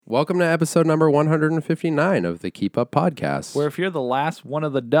Welcome to episode number 159 of the Keep Up Podcast. Where if you're the last one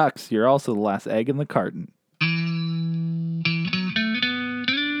of the ducks, you're also the last egg in the carton.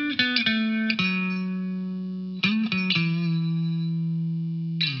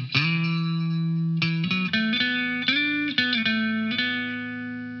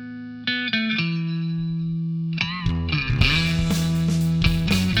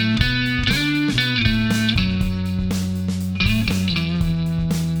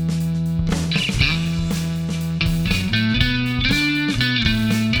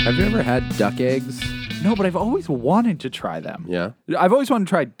 Have you ever had duck eggs? No, but I've always wanted to try them. Yeah. I've always wanted to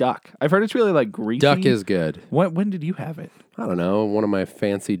try duck. I've heard it's really like greasy. Duck is good. When did you have it? I don't know, one of my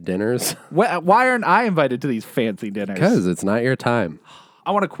fancy dinners. Why aren't I invited to these fancy dinners? Because it's not your time.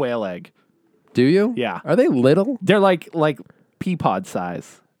 I want a quail egg. Do you? Yeah. Are they little? They're like pea pod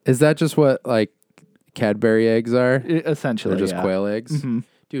size. Is that just what like Cadbury eggs are? Essentially, They're just yeah. quail eggs? Mm-hmm.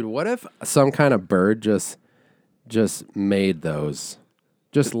 Dude, what if some kind of bird just made those?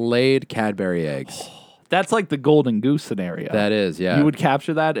 Just laid Cadbury eggs. That's like the golden goose scenario. That is, yeah. You would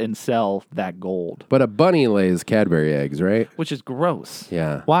capture that and sell that gold. But a bunny lays Cadbury eggs, right? Which is gross.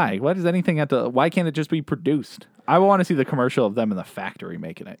 Yeah. Why? Why does anything have to... Why can't it just be produced? I want to see the commercial of them in the factory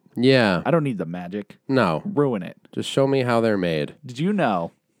making it. Yeah. I don't need the magic. No. Ruin it. Just show me how they're made. Did you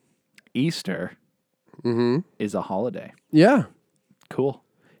know Easter is a holiday? Yeah. Cool.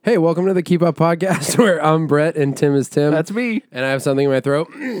 Hey, welcome to the Keep Up Podcast, where I'm Brett and Tim is Tim. That's me. And I have something in my throat.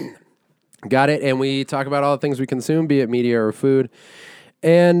 Got it. And we talk about all the things we consume, be it media or food.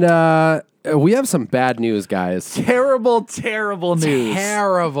 And we have some bad news, guys. Terrible, terrible news.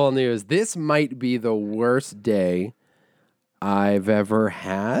 Terrible news. This might be the worst day I've ever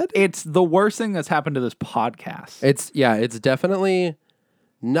had. It's the worst thing that's happened to this podcast. It's definitely...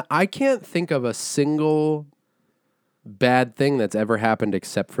 I can't think of a single bad thing that's ever happened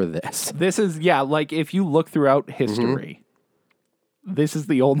except for this. This is, like if you look throughout history, this is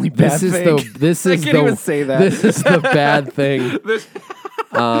the only bad thing. I can't even say that. This is the bad thing.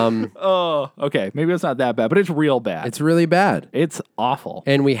 Okay. Maybe it's not that bad, but it's real bad. It's really bad. It's awful.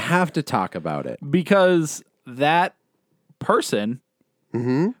 And we have to talk about it. Because that person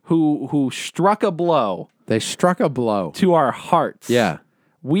who struck a blow. They struck a blow. To our hearts. Yeah.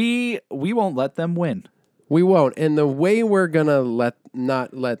 We won't let them win. We won't. And the way we're going to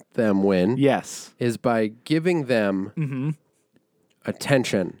not let them win is by giving them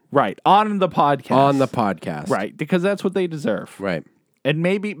attention. Right. On the podcast. Right. Because that's what they deserve. Right. And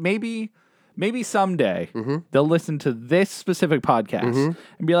maybe someday they'll listen to this specific podcast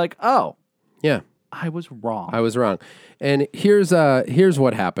and be like, oh, yeah, I was wrong. And here's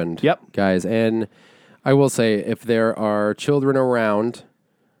what happened, guys. And I will say, if there are children around,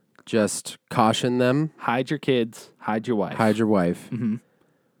 just caution them. Hide your kids. Hide your wife. Hide your wife. I'm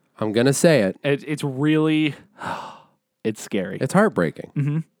going to say it. It's really, it's scary. It's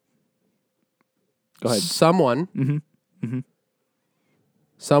heartbreaking. Go ahead. Someone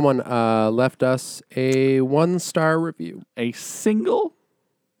left us a 1-star review. A single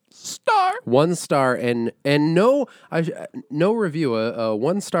star? 1 star and no review, a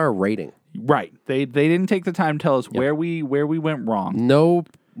 1-star rating. Right. They didn't take the time to tell us where we went wrong.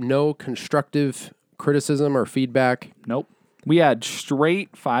 No constructive criticism or feedback. Nope. We had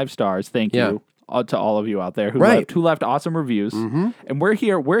straight 5 stars. Thank you to all of you out there who left awesome reviews. And we're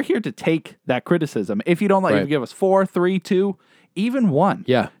here to take that criticism. If you don't like, you give us 4, 3, 2, even 1.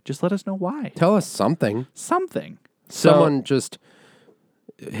 Yeah. Just let us know why. Tell us something. Someone just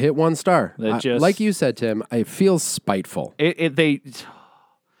hit 1 star. Like you said, Tim, it feels spiteful. They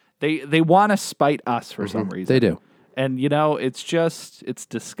want to spite us for some reason. They do. And it's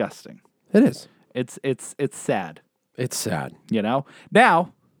disgusting. It is. It's sad. It's sad.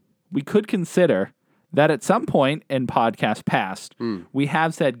 Now, we could consider that at some point in podcast past, we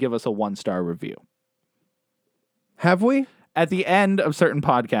have said give us a 1-star review. Have we? At the end of certain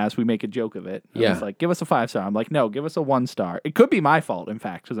podcasts, we make a joke of it. And it's like, give us a 5-star. I'm like, no, give us a 1-star. It could be my fault, in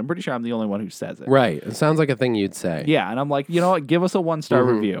fact, because I'm pretty sure I'm the only one who says it. Right. It sounds like a thing you'd say. Yeah, and I'm like, you know what? Give us a 1-star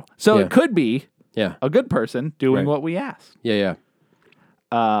review. So it could be a good person doing what we asked. Yeah.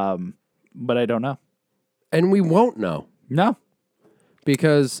 But I don't know. And we won't know. No.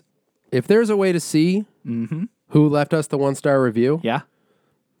 Because if there's a way to see who left us the 1-star review,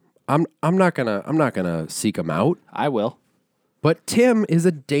 I'm not gonna seek them out. I will. But Tim is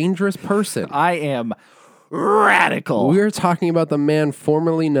a dangerous person. I am radical. We're talking about the man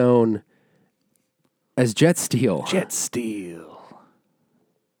formerly known as Jet Steel. Jet Steel.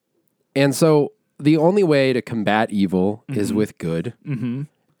 And so the only way to combat evil is with good. And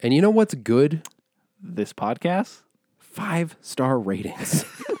you know what's good? This podcast? 5-star ratings.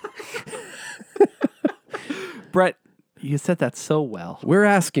 Brett, you said that so well. We're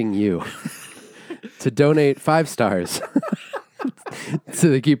asking you to donate 5 stars to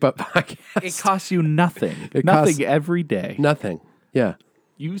the Keep Up podcast. It costs you nothing. Nothing costs every day. Nothing. Yeah.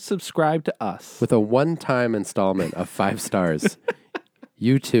 You subscribe to us. With a one-time installment of 5 stars,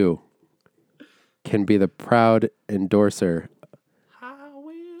 you too can be the proud endorser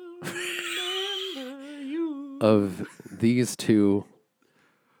of these two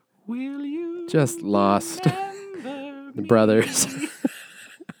just lost brothers.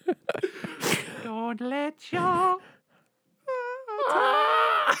 Don't let your...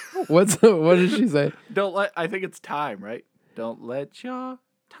 What did she say? I think it's time, right? Don't let your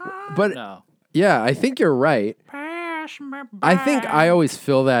time... But no. Yeah, I think you're right. Pass me by. I think I always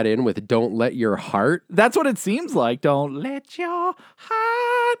fill that in with "Don't let your heart." That's what it seems like. Don't let your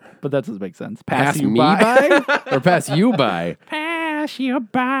heart. But that doesn't make sense. Pass you me by or pass you by. Pass you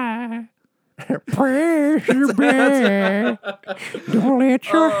by. Pass you by. Don't let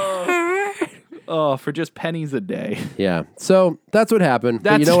your heart. Oh, for just pennies a day. Yeah. So that's what happened.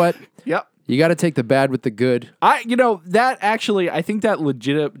 But you know what? Yep. You got to take the bad with the good. That actually, I think that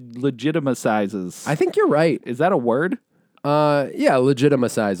legitimizes. I think you're right. Is that a word? Yeah,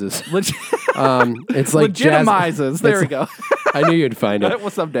 legitimizes. It's like legitimizes. There we go. I knew you'd find it. Well,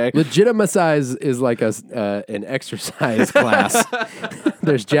 someday. Legitimize is like an exercise class.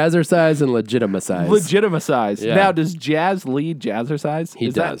 There's jazzercise and legitimize. Legitimize. Yeah. Now, does Jazz lead jazzercise?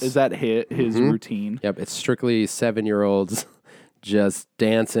 He does. Is that his routine? Yep, it's strictly 7-year-olds just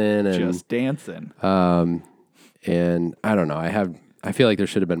dancing and and I don't know. I feel like there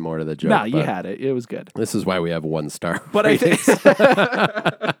should have been more to the joke. No, you had it. It was good. This is why we have 1 star. But I think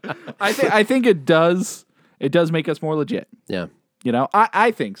I think it does make us more legit. Yeah. I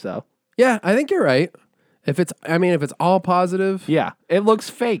think so. Yeah, I think you're right. If it's all positive, yeah, it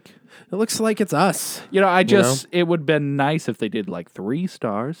looks fake. It looks like it's us. It would have been nice if they did like 3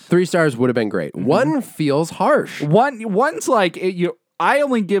 stars. 3 stars would have been great. Mm-hmm. 1 feels harsh. One's like I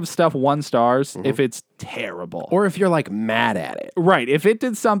only give stuff 1 stars if it's terrible. Or if you're like mad at it. Right. If it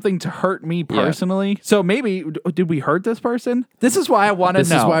did something to hurt me personally. Yeah. So maybe, did we hurt this person? This is why I want to know.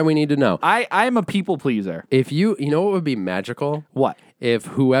 This is why we need to know. I'm a people pleaser. If you know what would be magical? What? If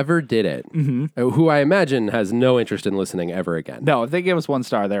whoever did it, who I imagine has no interest in listening ever again. No, if they give us 1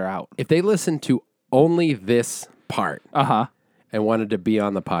 star, they're out. If they listened to only this part. Uh-huh. And wanted to be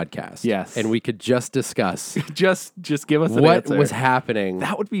on the podcast. Yes. And we could just discuss. just give us an what answer. Was happening.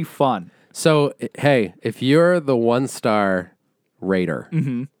 That would be fun. So, hey, if you're the 1-star rater,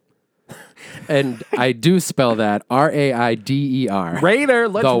 and I do spell that RAIDER. Raider,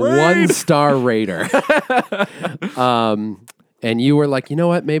 let's the raid. 1-star rater. And you were like, you know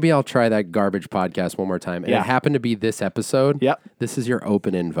what? Maybe I'll try that garbage podcast one more time. And it happened to be this episode. Yep. This is your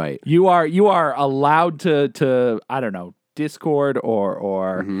open invite. You are allowed to I don't know, Discord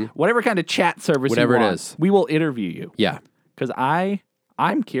or whatever kind of chat service whatever you want. It is. We will interview you. Yeah. Because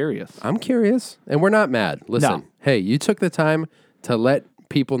I'm curious. I'm curious. And we're not mad. Listen, no. Hey, you took the time to let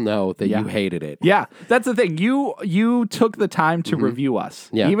people know that you hated it. Yeah. That's the thing. You took the time to review us.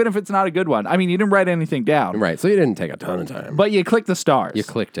 Yeah. Even if it's not a good one. I mean, you didn't write anything down. Right. So you didn't take a ton of time. But you clicked the stars. You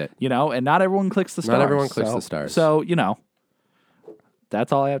clicked it. And not everyone clicks the stars. Not everyone clicks the stars. So,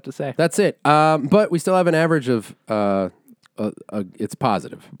 that's all I have to say. That's it. But we still have an average of it's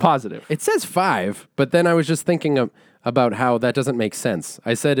positive. Positive. It says 5, but then I was just thinking about how that doesn't make sense.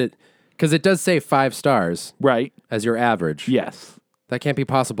 I said it because it does say 5 stars, right, as your average. Yes, that can't be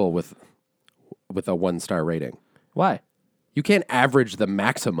possible with a 1-star rating. Why? You can't average the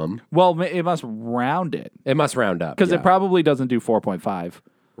maximum. Well, it must round it. It must round up because it probably doesn't do 4.5.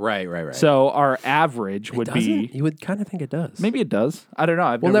 Right. So our average would be... You would kind of think it does. Maybe it does. I don't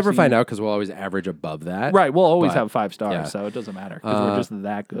know. We'll never find out because we'll always average above that. Right. We'll always have 5 stars, so it doesn't matter because we're just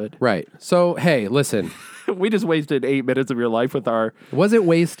that good. Right. So, hey, listen. We just wasted 8 minutes of your life with our... Was it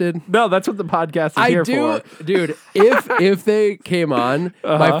wasted? No, that's what the podcast is here for. Dude, if they came on,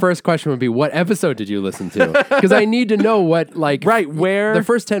 my first question would be, what episode did you listen to? Because I need to know what, like... Right, where... The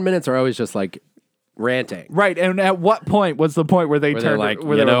first 10 minutes are always just, like... ranting. Right, and at what point was the point where they turned like,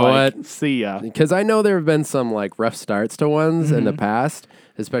 where you know what? See ya. Because I know there have been some like rough starts to ones in the past,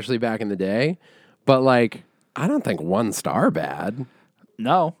 especially back in the day. But like, I don't think 1 star bad.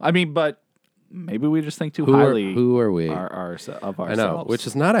 No, I mean, but maybe we just think too highly. Who are we? Of ourselves. I know, which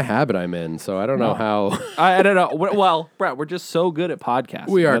is not a habit I'm in, so I don't know how. I don't know. Well, Brett, we're just so good at podcasting.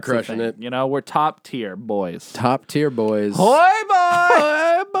 We are crushing it. We're top tier boys. Top tier boys. Hoy boy!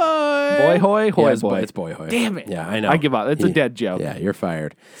 Hoy boy! Boy hoy, hoy boy. It's boy hoy. Damn it. Yeah, I know. I give up. It's a dead joke. Yeah, you're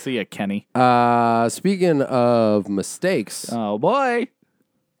fired. See ya, Kenny. Speaking of mistakes. Oh, boy.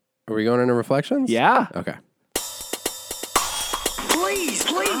 Are we going into reflections? Yeah. Okay.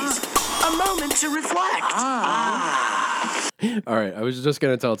 A moment to reflect. All right, I was just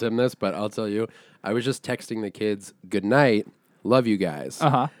going to tell Tim this, but I'll tell you. I was just texting the kids, good night, love you guys.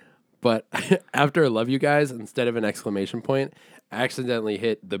 Uh-huh. But after love you guys, instead of an exclamation point, I accidentally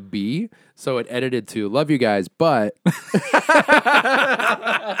hit the B, so it edited to love you guys, but...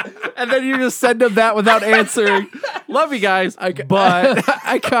 And then you just send them that without answering. Love you guys, but...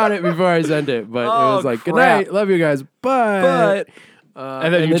 I caught it before I sent it, but it was like, good night, love you guys, but...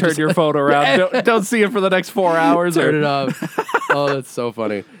 and then you turn your phone around. Don't see it for the next 4 hours. Turn it off. Oh, that's so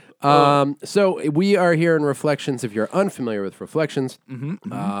funny. So we are here in Reflections. If you're unfamiliar with Reflections,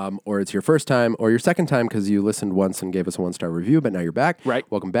 or it's your first time or your second time because you listened once and gave us a 1-star review, but now you're back. Right.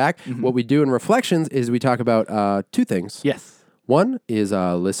 Welcome back. What we do in Reflections is we talk about 2 things. Yes. One is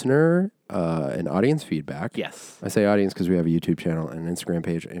listener and audience feedback. Yes. I say audience because we have a YouTube channel and an Instagram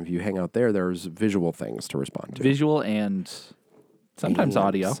page. And if you hang out there, there's visual things to respond to. Visual and sometimes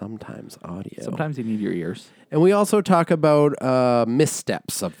audio. Sometimes audio. Sometimes you need your ears. And we also talk about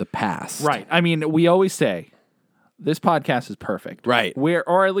missteps of the past. Right. I mean, we always say this podcast is perfect. Right.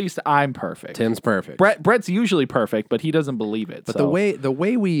 Or at least I'm perfect. Tim's perfect. Brett's usually perfect, but he doesn't believe it. But the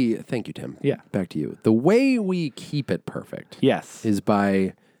way we thank you, Tim. Yeah. Back to you. The way we keep it perfect. Yes. Is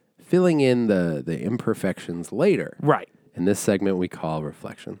by filling in the imperfections later. Right. In this segment we call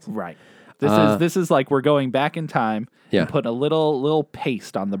Reflections. Right. This is like we're going back in time and putting a little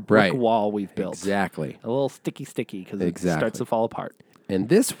paste on the brick wall we've built. Exactly. A little sticky because it starts to fall apart. And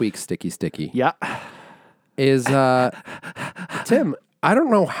this week's sticky yeah is Tim, I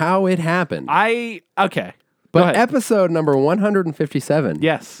don't know how it happened. Okay. But episode number 157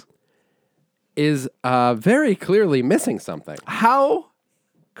 is very clearly missing something. How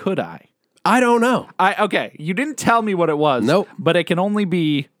could I? I don't know. Okay, you didn't tell me what it was. Nope. But it can only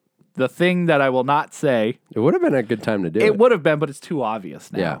be the thing that I will not say. It would have been a good time to do it. It would have been, but it's too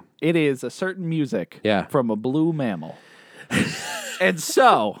obvious now. Yeah. It is a certain music from a blue mammal. And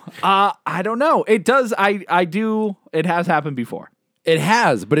so, I don't know. It does, it has happened before. It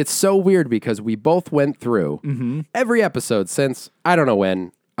has, but it's so weird because we both went through every episode since, I don't know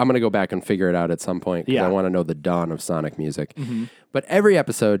when. I'm going to go back and figure it out at some point because I want to know the dawn of Sonic music. But every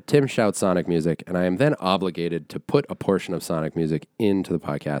episode, Tim shouts Sonic music, and I am then obligated to put a portion of Sonic music into the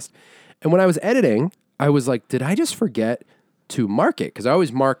podcast. And when I was editing, I was like, did I just forget to mark it? Because I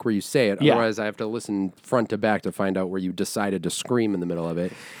always mark where you say it. Yeah. Otherwise, I have to listen front to back to find out where you decided to scream in the middle of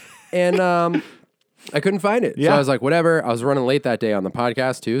it. And I couldn't find it. So I was like, whatever. I was running late that day on the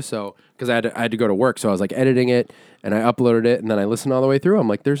podcast too. So, because I had to go to work. So I was like editing it and I uploaded it and then I listened all the way through. I'm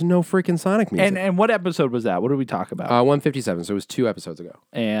like, there's no freaking Sonic music. And what episode was that? What did we talk about? 157. So it was 2 episodes ago.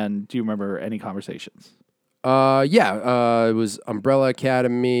 And do you remember any conversations? It was Umbrella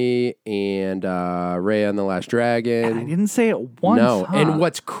Academy and Raya and the Last Dragon. And I didn't say it once. No. Huh? And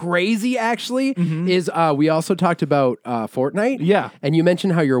what's crazy actually is we also talked about Fortnite. Yeah. And you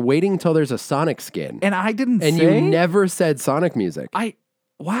mentioned how you're waiting until there's a Sonic skin. And I didn't and say. You never said Sonic music.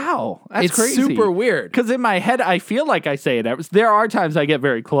 Wow, that's it's crazy. Super weird. Because in my head, I feel like I say it. There are times I get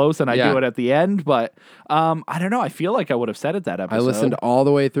very close and I do it at the end, but I don't know. I feel like I would have said it that episode. I listened all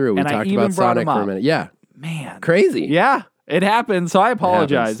the way through. We talked about Sonic for a minute. Yeah. Man. Crazy. Yeah. It happens, so I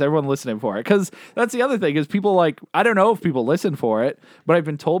apologize, everyone listening for it. Because that's the other thing is people I don't know if people listen for it, but I've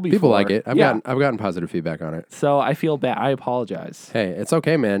been told before. People like it. I've gotten positive feedback on it. So I feel bad. I apologize. Hey, it's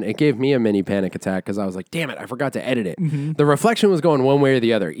okay, man. It gave me a mini panic attack because I was like, damn it, I forgot to edit it. The reflection was going one way or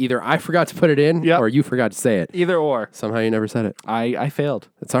the other. Either I forgot to put it in or you forgot to say it. Either or. Somehow you never said it. I failed.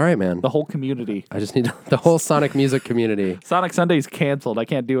 It's all right, man. The whole community. I just need the whole Sonic music community. Sonic Sunday's canceled. I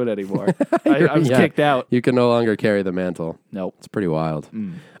can't do it anymore. I was kicked out. You can no longer carry the mantle. Nope. It's pretty wild.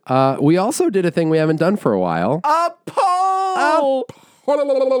 We also did a thing we haven't done for a while. A poll!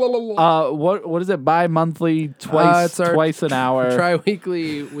 What is it? Bi-monthly, twice an hour.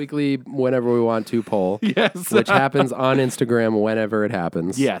 Tri-weekly, weekly, whenever we want to poll. Yes. Which happens on Instagram whenever it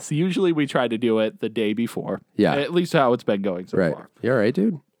happens. Yes. Usually we try to do it the day before. Yeah. At least how it's been going so far. You all right,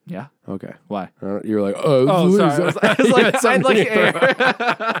 dude? Yeah. Okay. Why? You were like, sorry.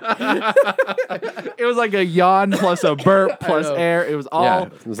 It was like a yawn plus a burp plus air. It was all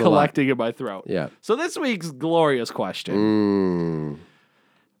collecting in my throat. Yeah. So this week's glorious question.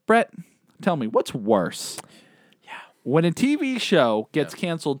 Brett, tell me, what's worse? Yeah. When a TV show gets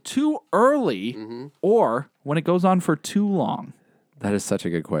canceled too early or when it goes on for too long? That is such a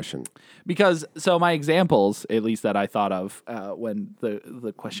good question. Because, so my examples, at least that I thought of when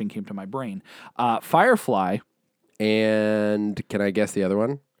the question came to my brain, Firefly. And can I guess the other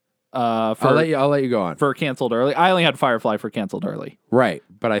one? I'll let you go on. For canceled early. I only had Firefly for canceled early. Right,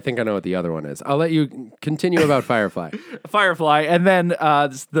 but I think I know what the other one is. I'll let you continue about Firefly. Firefly, and then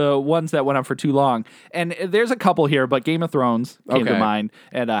the ones that went on for too long. And there's a couple here, but Game of Thrones came to mind,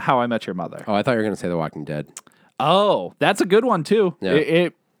 and How I Met Your Mother. Oh, I thought you were going to say The Walking Dead. Oh, that's a good one too. Yeah.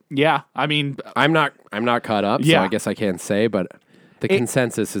 Yeah, I mean, I'm not caught up, so I guess I can't say, but the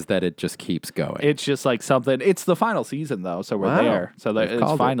consensus is that it just keeps going. It's just like something. It's the final season though, so we're there. So that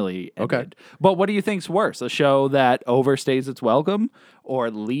it's finally ended. Okay. But what do you think's worse, a show that overstays its welcome or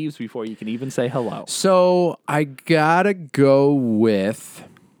leaves before you can even say hello? So I gotta go with.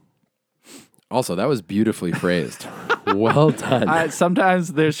 Also, that was beautifully phrased. Well done.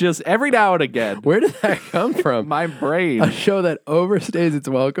 Sometimes there's just every now and again. Where did that come from? My brain. A show that overstays its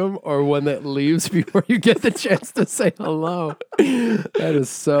welcome or one that leaves before you get the chance to say hello? That is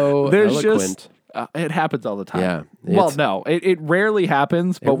so eloquent. It happens all the time. Yeah. Well, no, it rarely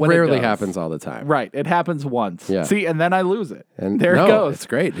happens, but when rarely it does, happens all the time. Right. It happens once. Yeah. See, and then I lose it. And there it goes. It's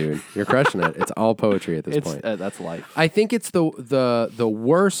great, dude. You're crushing it. It's all poetry at this point. That's life. I think it's the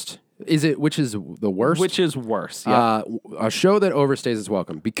worst. Which is the worst? Which is worse? Yeah. A show that overstays its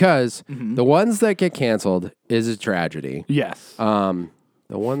welcome because the ones that get canceled is a tragedy. Yes. The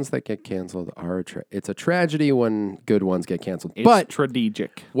ones that get canceled are it's a tragedy when good ones get canceled. It's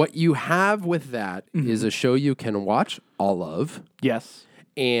strategic. What you have with that is a show you can watch all of. Yes.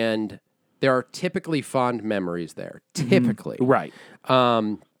 And there are typically fond memories there. Typically. Right.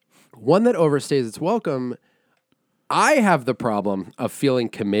 One that overstays its welcome, I have the problem of feeling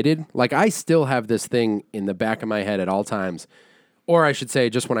committed. Like I still have this thing in the back of my head at all times, or I should say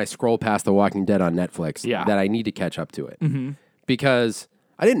just when I scroll past The Walking Dead on Netflix, that I need to catch up to it. Because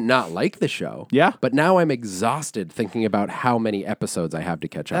I did not like the show. Yeah. But now I'm exhausted thinking about how many episodes I have to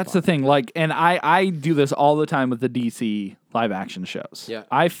catch up on. That's the thing. Like, and I do this all the time with the DC live action shows. Yeah.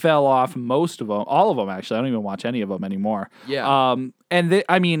 I fell off most of them, all of them actually. I don't even watch any of them anymore. Yeah. And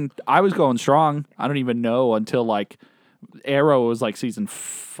I mean, I was going strong. I don't even know until like Arrow was like season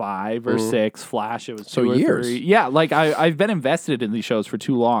 5 or 6. Flash, it was 2 or years. 3. Yeah, like I've been invested in these shows for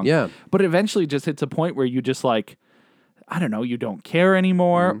too long. Yeah. But eventually just hits a point where you just like, I don't know, you don't care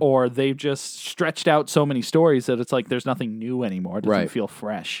anymore, or they've just stretched out so many stories that it's like there's nothing new anymore. It doesn't feel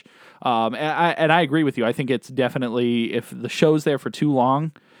fresh. And I agree with you. I think it's definitely, if the show's there for too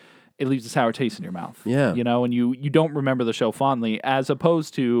long, it leaves a sour taste in your mouth. Yeah. You know, and you don't remember the show fondly, as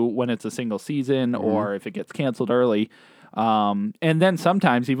opposed to when it's a single season or if it gets canceled early. And then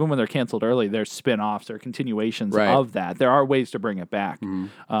sometimes, even when they're canceled early, there's spin-offs or continuations of that. There are ways to bring it back.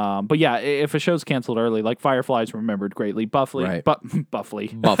 But yeah, if a show's canceled early, like Firefly's remembered greatly, Buffy,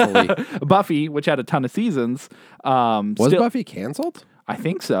 which had a ton of seasons. Was Buffy canceled? I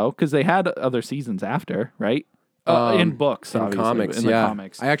think so, because they had other seasons after, right? In books, in comics, in the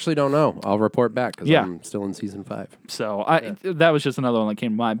comics. I actually don't know. I'll report back because I'm still in season 5. So that was just another one that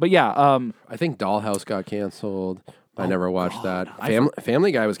came to mind. But yeah, I think Dollhouse got canceled. I never watched that.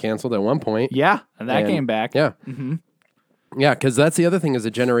 Family Guy was canceled at one point. Yeah, and that came back. Yeah. Yeah, because that's the other thing is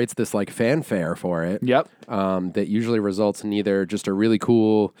it generates this like fanfare for it. Yep. That usually results in either just a really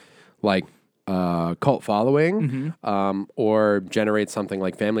cool like cult following, or generates something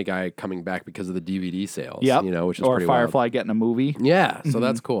like Family Guy coming back because of the DVD sales. Yep. You know, which is or pretty Firefly wild. Getting a movie. Yeah, so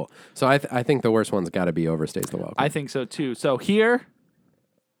that's cool. So I think the worst one's got to be Overstays the Welcome. I think so too. So here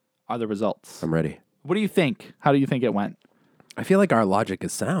are the results. I'm ready. What do you think? How do you think it went? I feel like our logic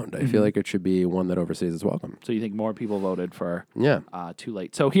is sound. I feel like it should be one that overstays its welcome. So you think more people voted for Too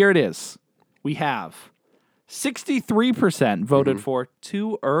Late. So here it is. We have 63% voted for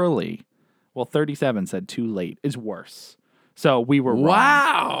Too Early. Well, 37 said Too Late is worse. So we were wrong.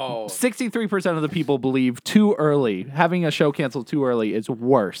 Wow. 63% of the people believe Too Early, having a show canceled too early, is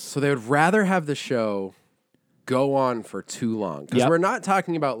worse. So they would rather have the show go on for too long. Because we're not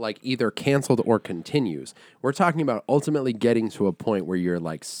talking about like either canceled or continues. We're talking about ultimately getting to a point where you're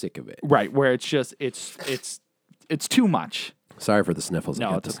like sick of it. Right, where it's just, it's too much. Sorry for the sniffles. No,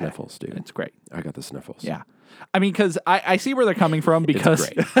 I got it's the sniffles, dude. It's great. I got the sniffles. Yeah. I mean, because I see where they're coming from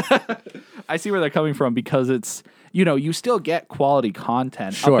because I see where they're coming from because it's, you know, you still get quality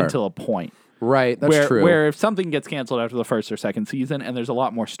content up until a point. Right, that's true. Where if something gets canceled after the first or second season and there's a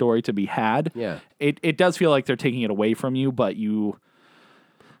lot more story to be had, it does feel like they're taking it away from you, but you...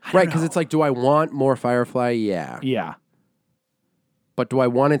 Right, because it's like, do I want more Firefly? Yeah. Yeah. But do I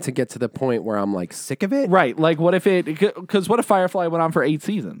want it to get to the point where I'm like sick of it? Right, like what if because what if Firefly went on for 8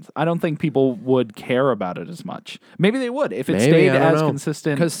 seasons? I don't think people would care about it as much. Maybe they would if it stayed as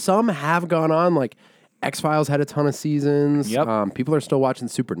consistent. Because some have gone on, like... X-Files had a ton of seasons. Yep. People are still watching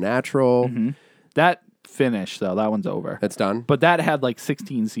Supernatural. That finished, though. That one's over. It's done? But that had like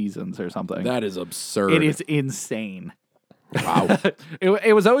 16 seasons or something. That is absurd. It is insane. Wow.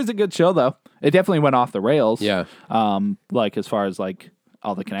 It was always a good show, though. It definitely went off the rails. Yeah. Like as far as like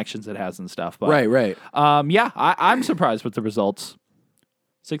all the connections it has and stuff. But, right. Yeah, I'm surprised with the results.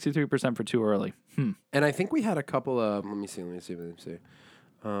 63% for Too Early. And I think we had a couple of. Let me see.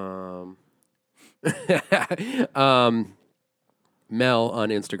 Mel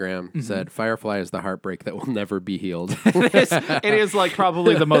on Instagram said, "Firefly is the heartbreak that will never be healed." It is like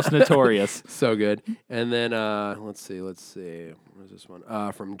probably the most notorious. So good. And then let's see. Where's this one?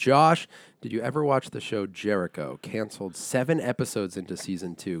 From Josh. Did you ever watch the show Jericho? Canceled 7 episodes into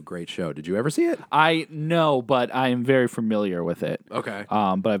season 2. Great show. Did you ever see it? I know, but I am very familiar with it. Okay.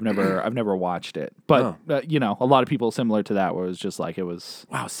 But I've never watched it. But a lot of people similar to that where it was just like it was.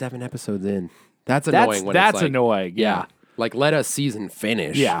 Wow, 7 episodes in. That's annoying. That's annoying. Yeah. Like, let a season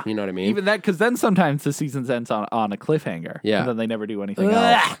finish. Yeah. You know what I mean? Even that, because then sometimes the season ends on a cliffhanger. Yeah. And then they never do anything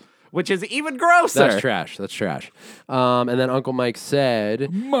else. Which is even grosser. That's trash. And then Uncle Mike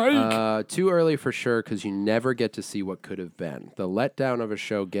said, too early for sure because you never get to see what could have been. The letdown of a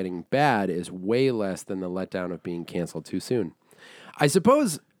show getting bad is way less than the letdown of being canceled too soon. I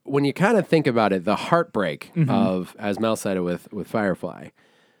suppose when you kind of think about it, the heartbreak of, as Mel said it with Firefly,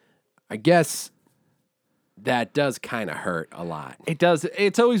 I guess that does kind of hurt a lot. It does.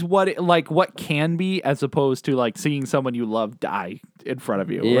 It's always what can be as opposed to like seeing someone you love die in front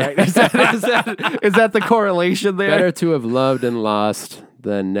of you, right? Is that the correlation there? Better to have loved and lost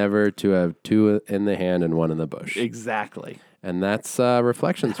than never to have 2 in the hand and 1 in the bush. Exactly. And that's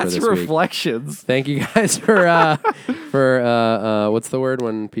reflections for this week. That's reflections. Thank you guys for what's the word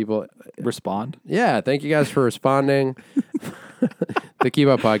when people respond? Yeah, thank you guys for responding. The Keep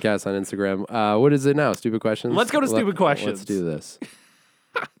Up Podcast on Instagram. What is it now? Stupid questions? Let's go to stupid questions. Let's do this.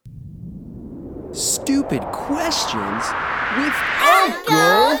 Stupid questions with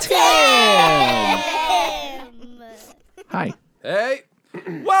Uncle Tim. Hi. Hey.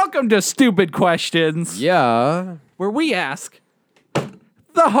 Welcome to Stupid Questions. Yeah. Where we ask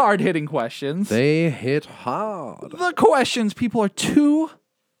the hard-hitting questions. They hit hard. The questions people are too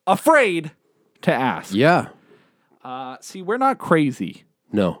afraid to ask. Yeah. See, we're not crazy.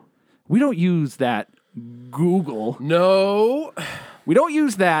 No. We don't use that Google. No. We don't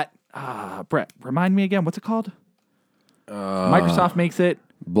use that. Brett, remind me again. What's it called? Microsoft makes it.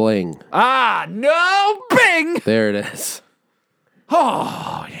 Bling. No, Bing. There it is.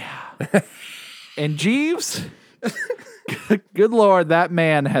 Oh, yeah. And Jeeves, good Lord, that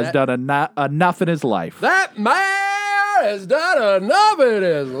man has done enough in his life. That man has done enough in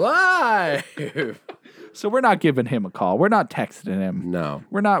his life. So we're not giving him a call. We're not texting him. No.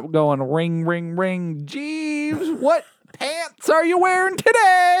 We're not going ring, ring, ring. Jeeves, what pants are you wearing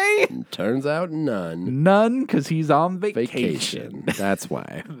today? Turns out none. None, because he's on vacation. That's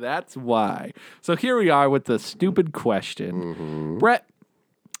why. That's why. So here we are with the stupid question. Brett,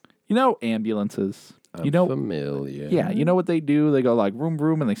 you know ambulances. I'm familiar. Yeah, you know what they do? They go like room,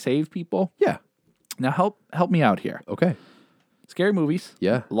 room, and they save people. Yeah. Now help me out here. Okay. Scary movies,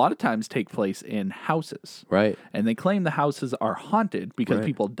 yeah, a lot of times take place in houses. Right. And they claim the houses are haunted because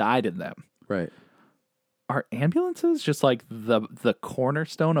people died in them. Right. Are ambulances just like the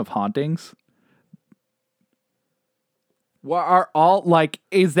cornerstone of hauntings? What are all like,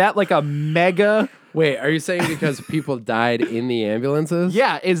 is that like a mega... Wait, are you saying because people died in the ambulances?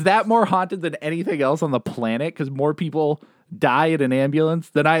 Yeah, is that more haunted than anything else on the planet? Because more people die in an ambulance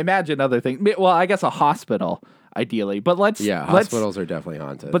than I imagine other things. Well, I guess a hospital, ideally. But hospitals are definitely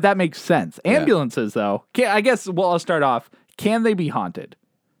haunted. But that makes sense. Ambulances, though, I guess, well, I'll start off. Can they be haunted?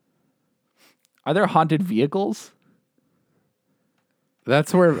 Are there haunted vehicles?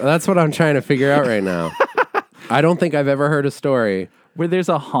 That's what I'm trying to figure out right now. I don't think I've ever heard a story where there's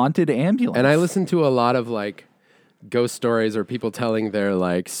a haunted ambulance. And I listen to a lot of like ghost stories or people telling their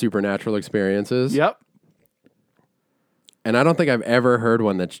like supernatural experiences. Yep. And I don't think I've ever heard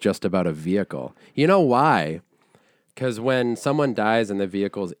one that's just about a vehicle. You know why? Because when someone dies and the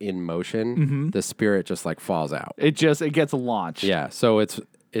vehicle's in motion, the spirit just like falls out. It gets launched. Yeah. So it's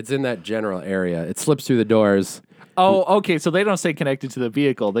in that general area. It slips through the doors. Oh, okay. So they don't stay connected to the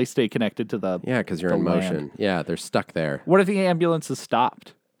vehicle. They stay connected to the because you're in motion. Land. Yeah, they're stuck there. What if the ambulance is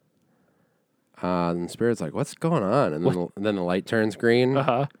stopped? And the spirit's like, what's going on? And then the light turns green.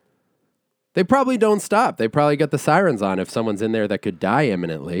 Uh-huh. They probably don't stop. They probably get the sirens on if someone's in there that could die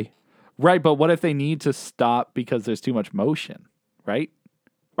imminently. Right, but what if they need to stop because there's too much motion, right?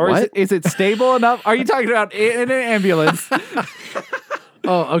 Or is it stable enough? Are you talking about in an ambulance?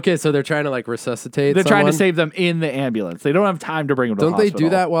 Oh, okay. So they're trying to like resuscitate. They're trying to someone? save them in the ambulance. They don't have time to bring them to the Don't they hospital.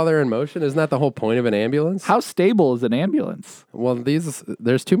 do that while they're in motion? Isn't that the whole point of an ambulance? How stable is an ambulance? Well,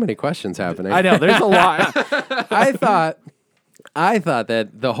 there's too many questions happening. I know. There's a lot. I thought that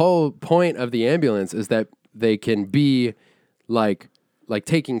the whole point of the ambulance is that they can be like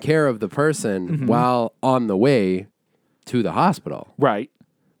taking care of the person while on the way to the hospital. Right.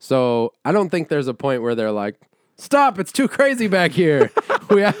 So I don't think there's a point where they're like, stop, it's too crazy back here.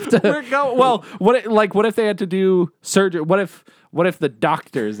 We have to. Well, what if they had to do surgery? What if the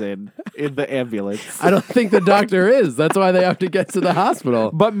doctor's in the ambulance? I don't think the doctor is. That's why they have to get to the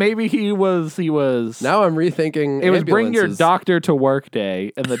hospital. But maybe he was. Now I'm rethinking. It was bring your doctor to work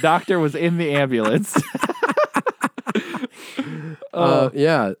day, and the doctor was in the ambulance.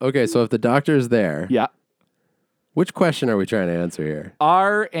 Yeah. Okay. So if the doctor's there, Yeah. which question are we trying to answer here?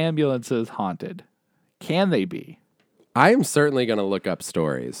 Are ambulances haunted? Can they be? I am certainly going to look up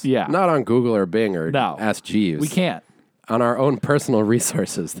stories. Yeah. Not on Google or Bing or No. Ask Jeeves. We can't. On our own personal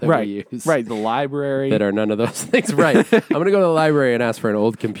resources that we use. Right. The library. That are none of those things. Right. I'm going to go to the library and ask for an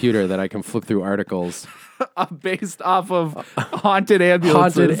old computer that I can flip through articles. Based off of haunted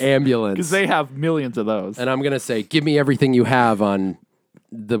ambulances. Haunted ambulance. Because they have millions of those. And I'm going to say, give me everything you have on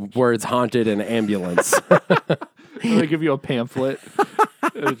the words haunted and ambulance. They give you a pamphlet.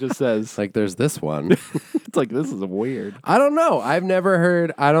 It just says. Like, there's this one. It's like, this is weird. I don't know. I've never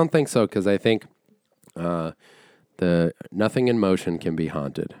heard. I don't think so, because I think the nothing in motion can be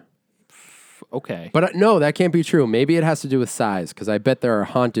haunted. Okay. But no, that can't be true. Maybe it has to do with size, because I bet there are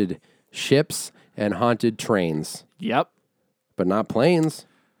haunted ships and haunted trains. Yep. But not planes.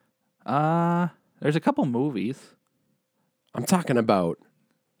 There's a couple movies. I'm talking about.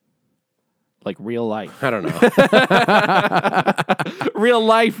 Like real life. I don't know. Real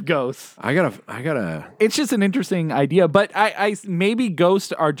life ghosts. I gotta. It's just an interesting idea, but I maybe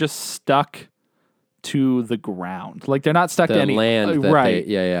ghosts are just stuck to the ground. Like they're not stuck to any land. That right.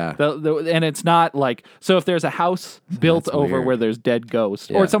 Yeah. And it's not like, so if there's a house built over weird. where there's dead ghosts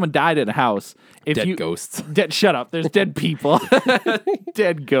or someone died in a house. Dead ghosts. Shut up. There's dead people.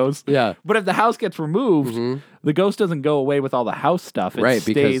 Dead ghosts. Yeah. But if the house gets removed, the ghost doesn't go away with all the house stuff. It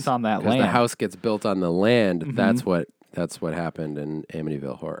stays on that land. The house gets built on the land. That's what happened in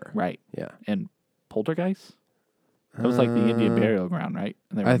Amityville Horror. Right. Yeah. And Poltergeist? That was like the Indian burial ground, right?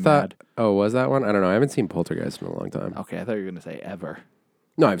 And they were I thought. mad. Oh, was that one? I don't know. I haven't seen Poltergeist in a long time. Okay, I thought you were going to say ever.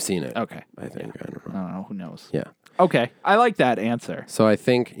 No, I've seen it. Okay. I think. I don't I know. don't know. Who knows? Yeah. Okay. I like that answer. So I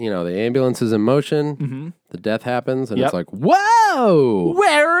think, the ambulance is in motion. Mm-hmm. The death happens, and Yep. it's like, whoa!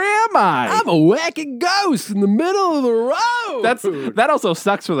 Where am I? I'm a wacky ghost in the middle of the road. That also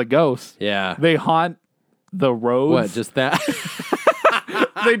sucks for the ghosts. Yeah. They haunt the roads. What? Just that?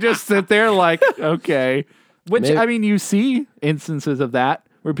 They just sit there like, okay. Which, Maybe- I mean, you see instances of that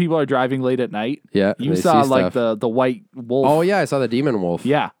where people are driving late at night. Yeah. You they saw see like stuff. the white wolf. Oh yeah, I saw the demon wolf.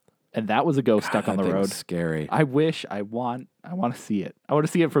 Yeah. And that was a ghost stuck on That the thing's road. Scary. I want to see it. I want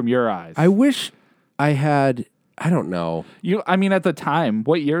to see it from your eyes. I wish I had. I don't know. I mean, at the time,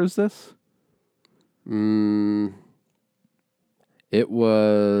 what year is this? It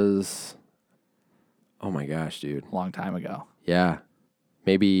was. Oh my gosh, dude. A long time ago. Yeah.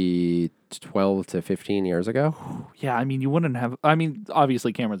 Maybe 12 to 15 years ago. Yeah, I mean, you wouldn't have. I mean,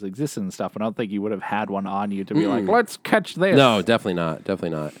 obviously cameras existed and stuff, but I don't think you would have had one on you to be like, let's catch this. No, definitely not.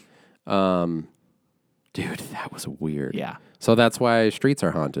 Definitely not. Dude, that was weird. Yeah. So that's why streets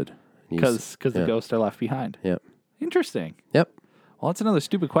are haunted. Because the ghosts are left behind. Yep. Interesting. Yep. Well, that's another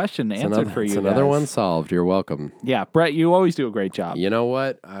stupid question answered for you. It's another guys. one solved. You're welcome. Yeah, Brett, you always do a great job. You know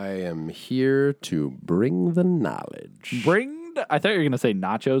what? I am here to bring the knowledge. I thought you were going to say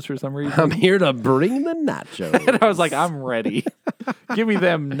nachos for some reason. I'm here to bring the nachos. And I was like, I'm ready. Give me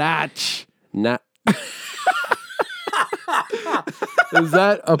them nach. Is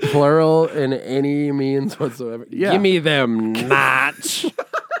that a plural in any means whatsoever? Yeah. Give me them notch.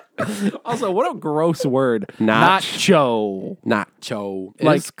 Also, what a gross word. Notch. Nacho. Nacho.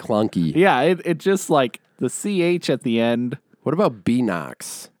 Like- It's clunky. Yeah, it just like the CH at the end. What about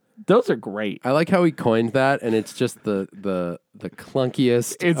B-Nox? Those are great. I like how he coined that, and it's just the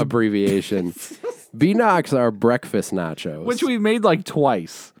clunkiest abbreviation. B-Nox are breakfast nachos. Which we've made like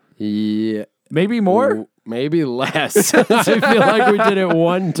twice. Yeah. Maybe more? Maybe less. I feel like we did it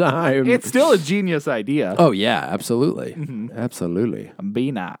one time. It's still a genius idea. Oh, yeah, absolutely. Absolutely.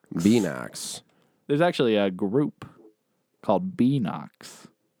 B-Nox. B-Nox. There's actually a group called B-Nox.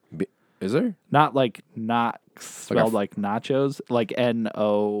 Is there? Not like Knox spelled like nachos, like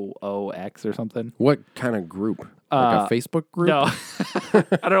Noox or something. What kind of group? Like a Facebook group? No.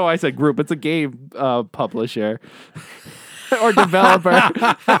 I don't know why I said group. It's a game publisher. or developer.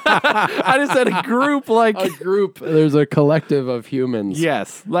 I just said a group like... A group. There's a collective of humans.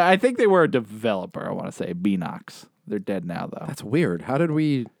 Yes. I think they were a developer, I want to say. Beanox. They're dead now, though. That's weird. How did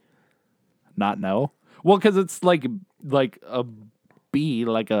we... Not know? Well, because it's like a bee,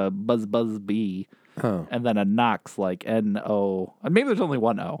 like a buzz bee. Oh. And then a Nox, like N-O... Maybe there's only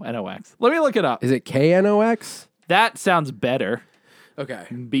one O, N-O-X. Let me look it up. Is it K-N-O-X? That sounds better. Okay.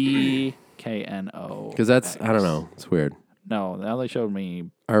 B-K-N-O. Because that's... I don't know. It's weird. No, now they showed me...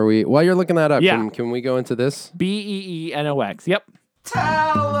 Are we... While you're looking that up, Yeah. can we go into this? B-E-E-N-O-X. Yep.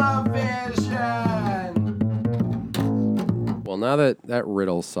 Television! Well, now that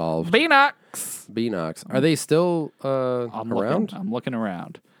riddle's solved... Beanox. Are they still around? I'm looking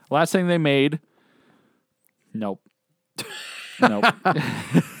around. Last thing they made... Nope. Nope.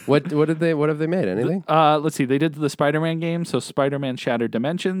 What have they made? Anything? Let's see. They did the Spider-Man game. So Spider-Man Shattered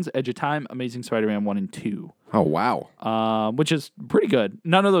Dimensions, Edge of Time, Amazing Spider-Man 1 and 2. Oh, wow. Which is pretty good.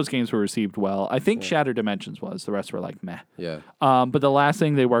 None of those games were received well. I think Shattered Dimensions was. The rest were like meh. Yeah. But the last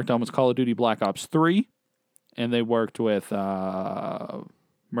thing they worked on was Call of Duty Black Ops 3. And they worked with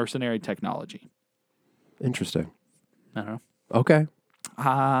Mercenary Technology. Interesting. I don't know. Okay.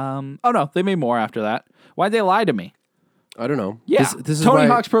 Oh, no. They made more after that. Why'd they lie to me? I don't know. Yeah. This is Tony why...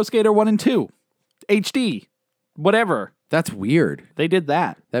 Hawk's Pro Skater 1 and 2. HD. Whatever. That's weird. They did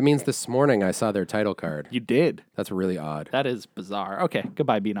that. That means this morning I saw their title card. You did. That's really odd. That is bizarre. Okay.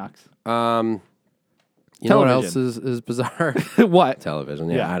 Goodbye, Beanox. You know what else is bizarre? What? Television.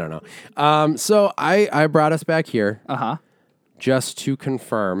 Yeah, I don't know. So I brought us back here just to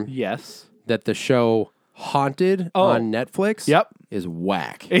confirm Yes. that the show Haunted on Netflix is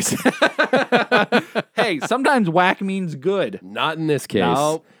whack. Hey, sometimes whack means good. Not in this case.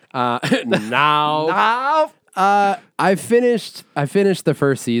 Nope. No. I finished the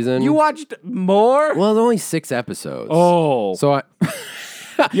first season. You watched more? Well, it's only 6 episodes. Oh. So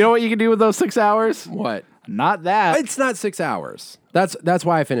You know what you can do with those 6 hours? What? Not that. It's not 6 hours. That's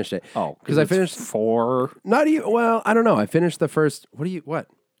why I finished it. Oh, because I finished 4. Not even. Well, I don't know. I finished the first. What?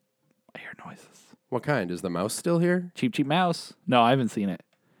 I hear noises. What kind? Is the mouse still here? Cheap Mouse. No, I haven't seen it.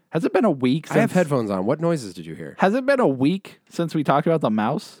 Has it been a week since... I have headphones on. What noises did you hear? Has it been a week since we talked about the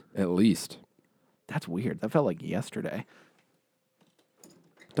mouse? At least. That's weird. That felt like yesterday.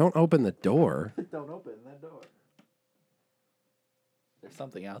 Don't open the door. Don't open that door. There's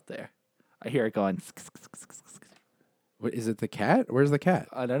something out there. I hear it going... What, is it the cat? Where's the cat?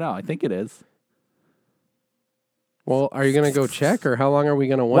 I don't know. I think it is. Well, are you going to go check, or how long are we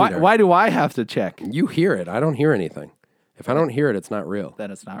going to wonder? Why do I have to check? You hear it. I don't hear anything. If I don't hear it, it's not real. Then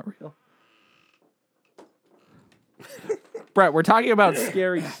it's not real. Brett, we're talking about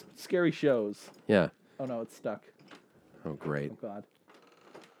scary shows. Yeah. Oh, no, it's stuck. Oh, great.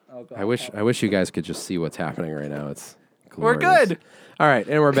 Oh, God. I wish you guys could just see what's happening right now. It's glorious. We're good. All right,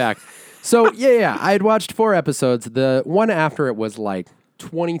 and we're back. So, yeah, I had watched 4 episodes. The one after it was like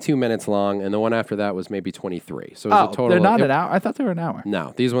 22 minutes long, and the one after that was maybe 23. So it was a total. They're not an hour? I thought they were an hour.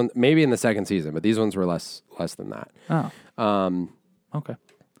 No, these ones maybe in the second season, but these ones were less than that. Oh. Okay.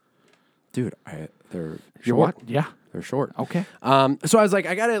 Dude, they're short. Yeah. They're short. Okay. So I was like,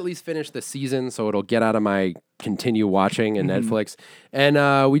 I gotta at least finish the season so it'll get out of my continue watching in Netflix.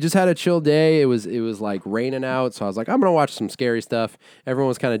 And we just had a chill day. It was like raining out, so I was like, I'm gonna watch some scary stuff. Everyone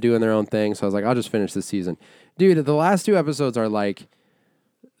was kind of doing their own thing, so I was like, I'll just finish this season. Dude, the last 2 episodes are like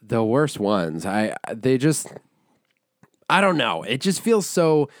the worst ones. I don't know. It just feels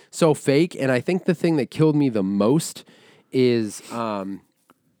so fake. And I think the thing that killed me the most is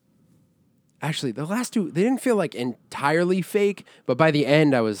actually the last 2. They didn't feel like entirely fake, but by the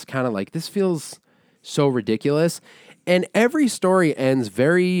end, I was kind of like, this feels so ridiculous. And every story ends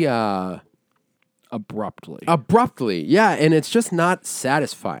very abruptly, yeah. And it's just not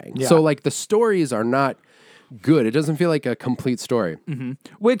satisfying. Yeah. So like the stories are not good. It doesn't feel like a complete story. Mm-hmm.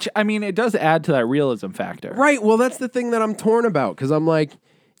 Which, I mean, it does add to that realism factor. Right. Well, that's the thing that I'm torn about, because I'm like,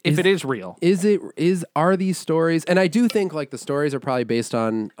 if it is real. Are these stories, and I do think like the stories are probably based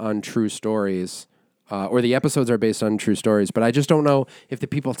on true stories, or the episodes are based on true stories, but I just don't know if the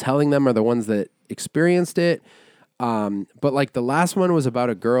people telling them are the ones that experienced it. But like the last one was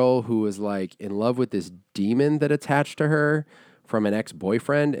about a girl who was like in love with this demon that attached to her from an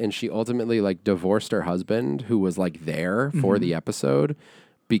ex-boyfriend, and she ultimately like divorced her husband, who was like there for the episode,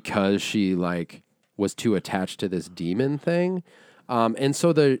 because she like was too attached to this demon thing. And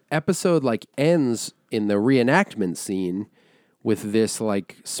so the episode like ends in the reenactment scene with this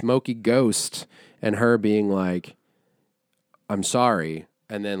like smoky ghost and her being like, I'm sorry,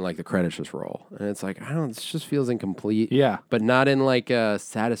 and then like the credits just roll, and it's like, I don't. It just feels incomplete. Yeah. But not in like a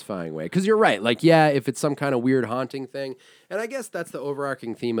satisfying way. Because you're right. Like, yeah, if it's some kind of weird haunting thing, and I guess that's the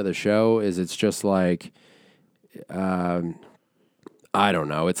overarching theme of the show. Is it's just like, I don't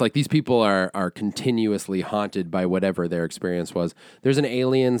know. It's like these people are continuously haunted by whatever their experience was. There's an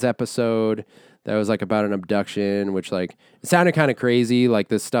Aliens episode that was like about an abduction, which like it sounded kind of crazy, like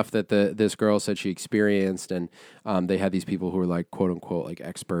the stuff that this girl said she experienced, and they had these people who were like quote unquote like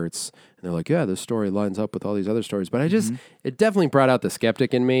experts, and they're like, yeah, this story lines up with all these other stories. But I just it definitely brought out the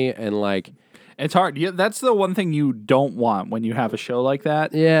skeptic in me, and like. It's hard. That's the one thing you don't want when you have a show like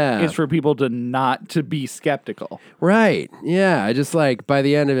that. Yeah. Is for people to be skeptical. Right. Yeah. I just like, by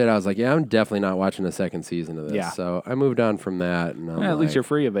the end of it, I was like, yeah, I'm definitely not watching a second season of this. Yeah. So I moved on from that. And At least you're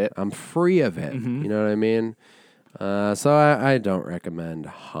free of it. I'm free of it. You know what I mean? So I don't recommend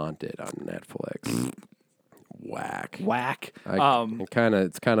Haunted on Netflix. Whack.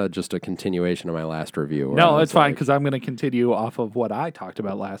 It's kind of just a continuation of my last review. No, it's fine because I'm going to continue off of what I talked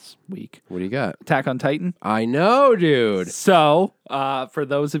about last week. What do you got? Attack on Titan. I know, dude. So, for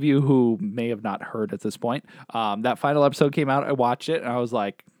those of you who may have not heard at this point, that final episode came out. I watched it and I was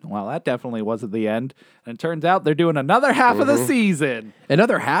like, well, that definitely wasn't the end. And it turns out they're doing another half of the season.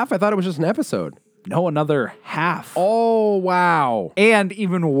 Another half? I thought it was just an episode. No, another half. Oh, wow. And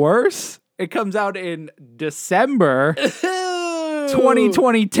even worse, it comes out in December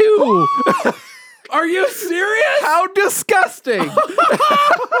 2022. Are you serious? How disgusting.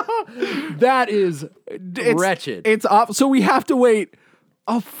 That is wretched. It's awful. So we have to wait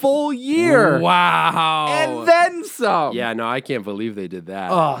a full year. Wow. And then some. Yeah, no, I can't believe they did that.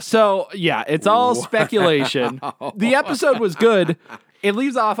 Oh, so yeah, it's all speculation. The episode was good. It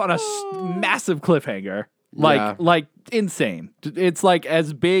leaves off on a massive cliffhanger. Like insane. It's like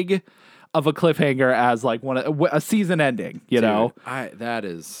as big of a cliffhanger as like a season ending, you know? That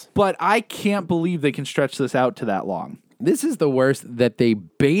is. But I can't believe they can stretch this out to that long. This is the worst, that they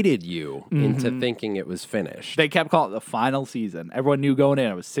baited you into thinking it was finished. They kept calling it the final season. Everyone knew going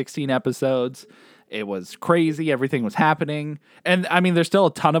in. It was 16 episodes. It was crazy. Everything was happening. And I mean, there's still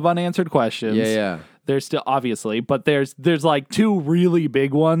a ton of unanswered questions. Yeah. There's still, obviously, but there's like two really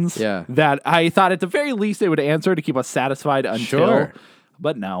big ones that I thought at the very least they would answer to keep us satisfied until. Sure.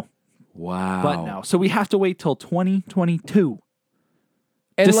 But no. Wow. But no. So we have to wait till 2022.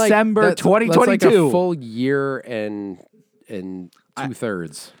 And December 2022. That's like a full year and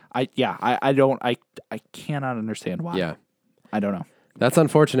 2/3. I cannot understand why. Yeah. I don't know. That's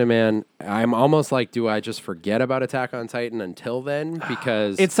unfortunate, man. I'm almost like, do I just forget about Attack on Titan until then?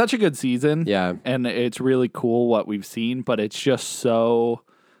 Because it's such a good season. Yeah. And it's really cool what we've seen, but it's just so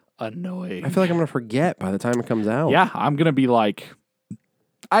annoying. I feel like I'm going to forget by the time it comes out. Yeah, I'm going to be like,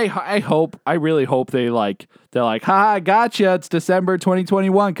 I really hope they're like, ha, gotcha, it's December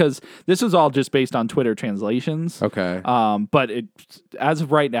 2021, because this was all just based on Twitter translations. Okay. But as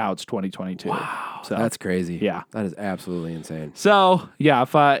of right now, it's 2022. Wow, so, that's crazy. Yeah. That is absolutely insane. So, yeah,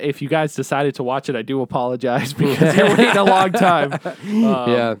 if you guys decided to watch it, I do apologize because you're waiting a long time.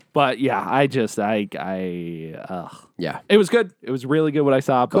 Yeah. But yeah, yeah. It was good. It was really good what I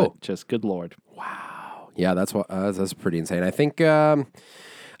saw, Cool. but just good Lord. Wow. Yeah, that's pretty insane. I think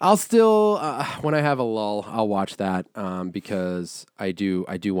I'll still, when I have a lull, I'll watch that because I do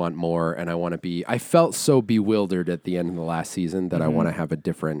want more, and I felt so bewildered at the end of the last season that I want to have a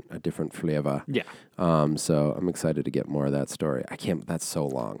different flavor. Yeah. So I'm excited to get more of that story. That's so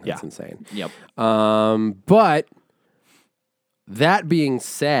long. That's insane. Yep. But that being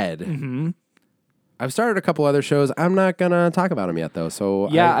said, I've started a couple other shows. I'm not gonna talk about them yet, though. So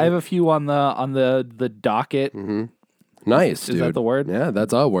yeah, I have a few on the docket. Nice, Is that the word? Yeah,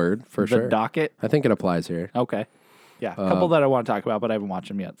 that's a word for sure. The docket? I think it applies here. Okay. Yeah, a couple that I want to talk about, but I haven't watched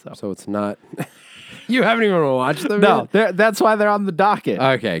them yet. So it's not... You haven't even watched them No, yet? that's why they're on the docket.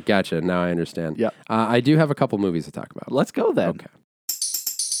 Okay, gotcha. Now I understand. Yep. I do have a couple movies to talk about. Let's go then. Okay.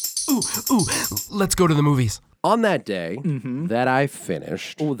 Ooh, let's go to the movies. On that day that I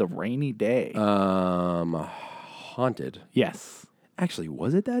finished... Oh, the rainy day. Haunted. Yes. Actually,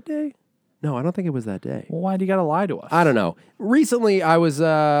 was it that day? No, I don't think it was that day. Well, why do you got to lie to us? I don't know. Recently, I was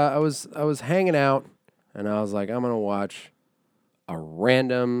hanging out, and I was like, I'm gonna watch a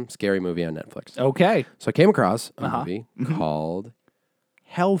random scary movie on Netflix. Okay. So I came across a movie called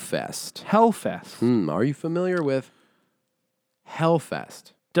Hellfest. Hellfest. Are you familiar with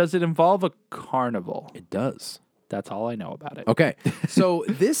Hellfest? Does it involve a carnival? It does. That's all I know about it. Okay. So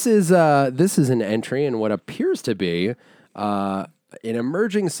this is an entry in what appears to be an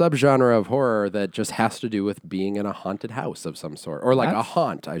emerging subgenre of horror that just has to do with being in a haunted house of some sort, or like a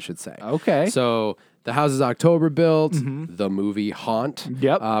haunt, I should say. Okay. So The House is October built. The movie Haunt.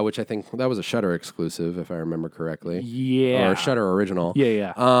 Yep. Which I think that was a Shudder exclusive, if I remember correctly. Yeah. Or a Shudder original.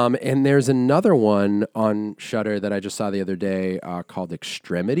 Yeah. And there's another one on Shudder that I just saw the other day called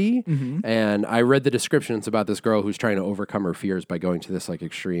Extremity. And I read the description. It's about this girl who's trying to overcome her fears by going to this like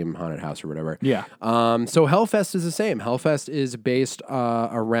extreme haunted house or whatever. Yeah. So Hellfest is the same. Hellfest is based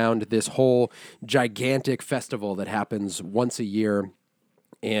around this whole gigantic festival that happens once a year.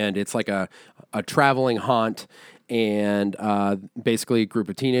 And it's like a traveling haunt, and basically a group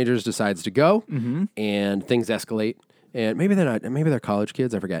of teenagers decides to go, and things escalate. And maybe they're not. Maybe they're college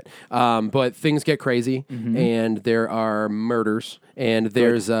kids. I forget. But things get crazy, and there are murders, and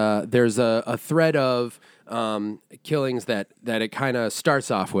there's a thread of killings that it kind of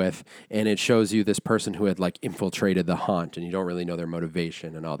starts off with, and it shows you this person who had like infiltrated the haunt, and you don't really know their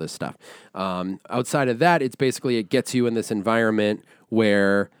motivation and all this stuff. Outside of that, it's basically it gets you in this environment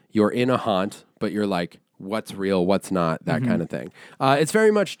where you're in a haunt, but you're like, what's real, what's not, that kind of thing. It's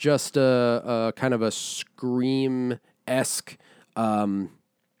very much just a kind of a Scream-esque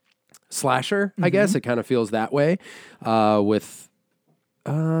slasher, I guess. It kind of feels that way with,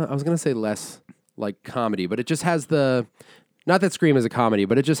 I was going to say less like comedy, but it just has not that Scream is a comedy,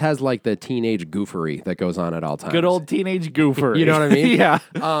 but it just has like the teenage goofery that goes on at all times. Good old teenage goofer. You know what I mean? Yeah.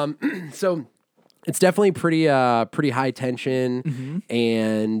 So it's definitely pretty high tension,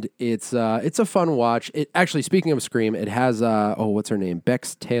 and it's a fun watch. It actually, speaking of Scream, it has what's her name?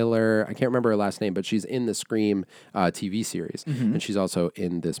 Bex Taylor. I can't remember her last name, but she's in the Scream TV series, and she's also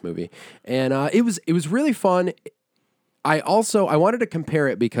in this movie. And it was really fun. I wanted to compare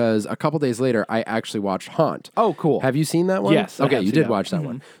it because a couple days later I actually watched Haunt. Oh, cool. Have you seen that one? Yes. Okay, you did watch that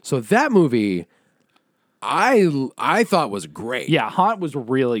one. So that movie, I thought was great. Yeah, Haunt was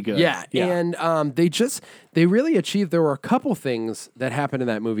really good. Yeah. And they really achieved. There were a couple things that happened in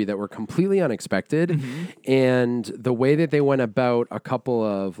that movie that were completely unexpected, and the way that they went about a couple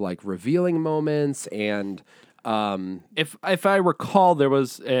of like revealing moments and. If I recall, there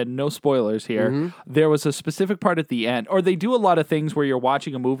was no spoilers here. There was a specific part at the end, or they do a lot of things where you're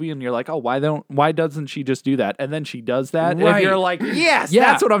watching a movie and you're like, oh, why doesn't she just do that? And then she does that, right. and you're like, yes,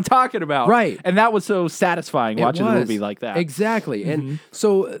 that's what I'm talking about. Right, and that was so satisfying watching a movie like that. Exactly, and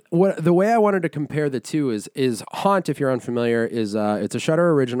so the way I wanted to compare the two is Haunt. If you're unfamiliar, is it's a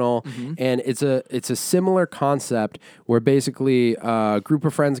Shudder original, and it's a similar concept where basically a group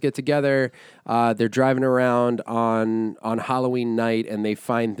of friends get together. They're driving around on Halloween night, and they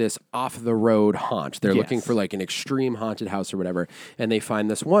find this off the road haunt. They're looking for like an extreme haunted house or whatever, and they find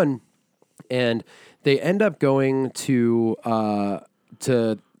this one, and they end up going to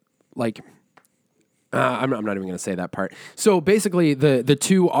like. I'm not even going to say that part. So basically, the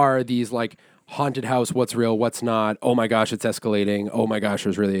two are these like haunted house. What's real? What's not? Oh my gosh, it's escalating. Oh my gosh,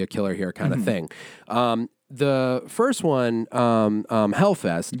 there's really a killer here, kind of thing. The first one,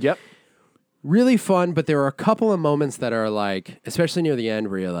 Hellfest. Yep. Really fun, but there are a couple of moments that are like, especially near the end,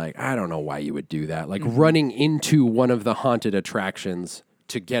 where you're like, I don't know why you would do that. Like running into one of the haunted attractions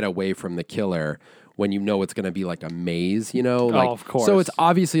to get away from the killer when you know it's going to be like a maze, you know? Like, of course. So it's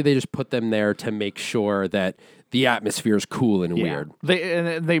obviously they just put them there to make sure that the atmosphere is cool and weird.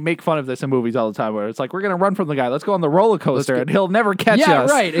 They make fun of this in movies all the time where it's like, we're going to run from the guy. Let's go on the roller coaster and he'll never catch us. Yeah,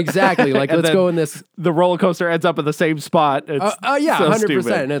 right. Exactly. Like, let's go in this. The roller coaster ends up in the same spot. It's yeah, so 100%.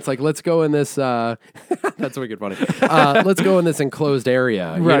 stupid. And it's like, let's go in this. That's wicked funny. Let's go in this enclosed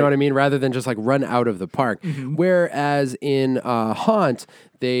area. You know what I mean? Rather than just like run out of the park. Whereas in Haunt,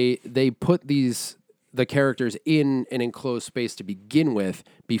 they put the characters in an enclosed space to begin with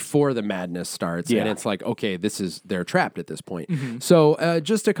before the madness starts. And it's like, okay, they're trapped at this point. So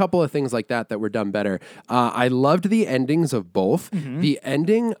just a couple of things like that were done better. I loved the endings of both. The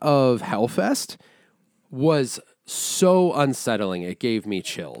ending of Hellfest was so unsettling. It gave me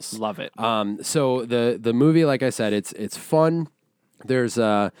chills. Love it. So the movie, like I said, it's fun. There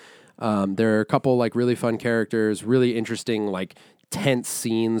are a couple like really fun characters, really interesting like tense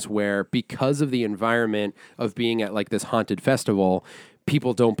scenes where because of the environment of being at like this haunted festival,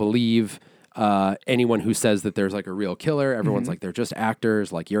 people don't believe anyone who says that there's like a real killer. Everyone's like, they're just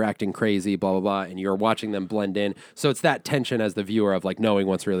actors, like you're acting crazy, blah, blah, blah. And you're watching them blend in. So it's that tension as the viewer of like knowing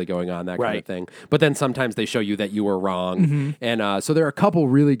what's really going on, that kind of thing. But then sometimes they show you that you were wrong. And so there are a couple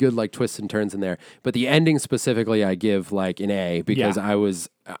really good like twists and turns in there. But the ending specifically, I give like an A because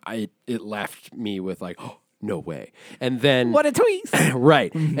it left me with like, oh, no way. And then what a twist.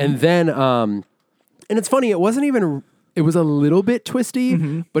 Right. And then and it's funny, it wasn't even it was a little bit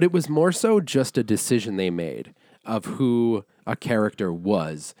twisty, but it was more so just a decision they made of a character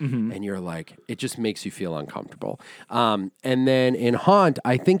was, and you're like, it just makes you feel uncomfortable. And then in Haunt,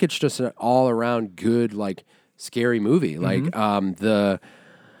 I think it's just an all around good, like, scary movie. Like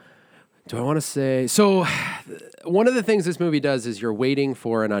do I want to say? So one of the things this movie does is you're waiting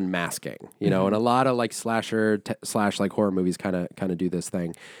for an unmasking, you know, and a lot of like slasher slash like horror movies kind of do this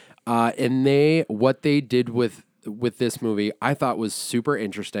thing. And what they did with this movie, I thought was super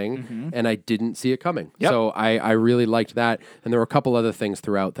interesting, and I didn't see it coming. Yep. So I really liked that, and there were a couple other things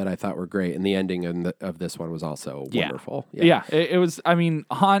throughout that I thought were great, and the ending of this one was also wonderful. Yeah, it was. I mean,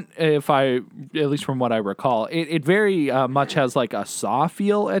 Haunt, at least from what I recall, it very much has like a Saw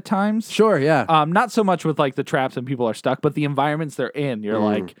feel at times. Sure, yeah. Not so much with like the traps and people are stuck, but the environments they're in, you're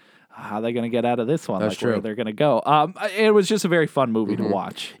like, how are they going to get out of this one? That's like true. Where they're going to go. It was just a very fun movie to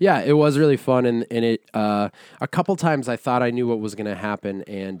watch. Yeah, it was really fun, and it a couple times I thought I knew what was going to happen,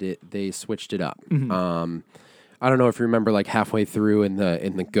 and they switched it up. I don't know if you remember, like halfway through in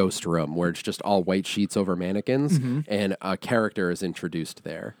the ghost room where it's just all white sheets over mannequins, and a character is introduced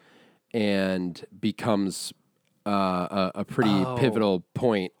there, and becomes a pretty pivotal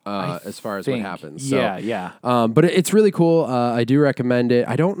point as far as what happens. So, yeah. But it's really cool. I do recommend it.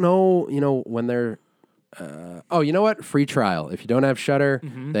 I don't know, when they're. You know what? Free trial. If you don't have Shudder,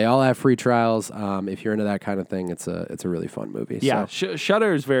 they all have free trials. If you're into that kind of thing, it's a really fun movie. Yeah, so.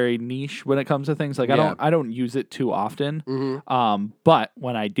 Shudder is very niche when it comes to things. Like I don't use it too often. But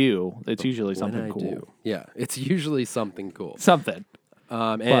when I do, it's usually something cool. Yeah, it's usually something cool. Something.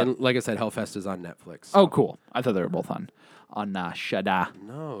 And like I said, Hellfest is on Netflix. So. Oh, cool. I thought they were both on Shudder.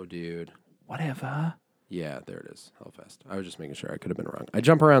 No, dude. Whatever. Yeah, there it is. Hellfest. I was just making sure. I could have been wrong. I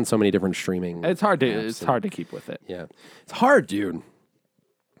jump around so many different streaming. It's hard to keep with it. Yeah, it's hard, dude.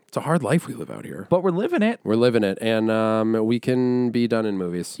 It's a hard life we live out here. But we're living it. We're living it, and we can be done in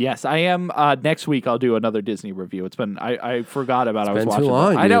movies. Yes, I am. Next week I'll do another Disney review. It's been I forgot about. I was watching. Too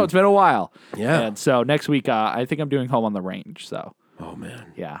long, I know it's been a while. Yeah. And so next week I think I'm doing Home on the Range. So. Oh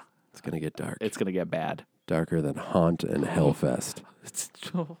man. Yeah. It's gonna get dark. It's gonna get bad. Darker than Haunt and Hellfest.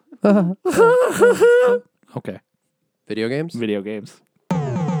 Okay. Video games? Video games.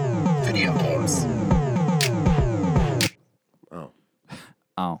 Video games.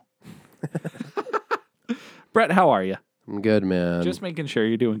 Oh. Brett, how are you? I'm good, man. Just making sure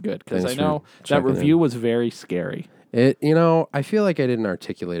you're doing good, because I Thanks know for that checking review in. was very scary. I feel like I didn't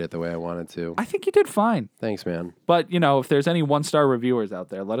articulate it the way I wanted to. I think you did fine. Thanks, man. But, if there's any 1-star reviewers out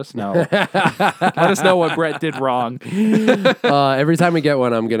there, let us know. Let us know what Brett did wrong. Every time we get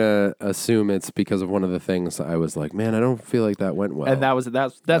one, I'm going to assume it's because of one of the things I was like, man, I don't feel like that went well. And that's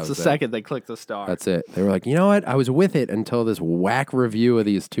the second they clicked the star. That's it. They were like, you know what? I was with it until this whack review of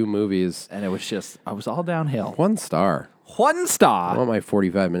these two movies. And it was I was all downhill. 1 star. 1 star. I want my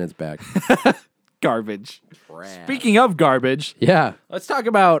 45 minutes back. Garbage. Speaking of garbage, Yeah. let's talk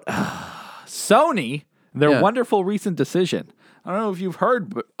about Sony, their wonderful recent decision. I don't know if you've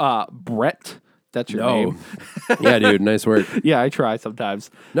heard, Brett. That's your name. Yeah, dude. Nice work. Yeah, I try sometimes.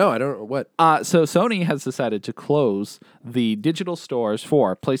 No, I don't. What? So Sony has decided to close the digital stores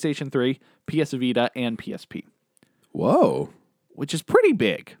for PlayStation 3, PS Vita, and PSP. Whoa. Which is pretty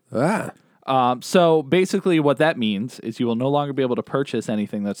big. So basically what that means is you will no longer be able to purchase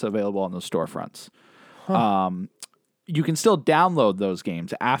anything that's available on the storefronts. You can still download those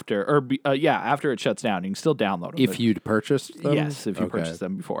games after it shuts down. You can still download them. If you'd purchased them? Yes, if you purchased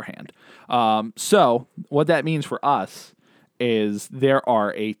them beforehand. So what that means for us is there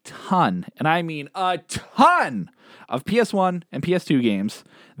are a ton, and I mean a ton, of PS1 and PS2 games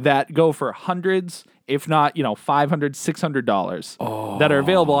that go for hundreds, if not, $500, $600 that are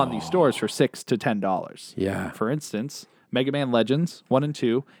available on these stores for $6 to $10. Yeah. For instance, Mega Man Legends 1 and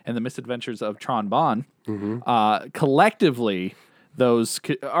 2 and the Misadventures of Tron Bonne, collectively, those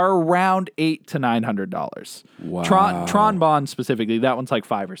are around $800 to $900. Wow. Tron Bonne specifically, that one's like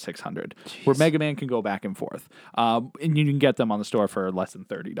 $500 or $600. Where Mega Man can go back and forth, and you can get them on the store for less than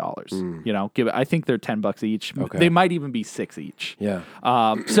 $30. I think they're $10 each. Okay. They might even be $6 each. Yeah.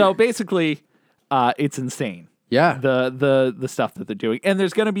 So basically, it's insane. Yeah. The stuff that they're doing, and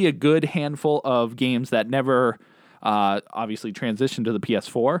there's going to be a good handful of games that never obviously transitioned to the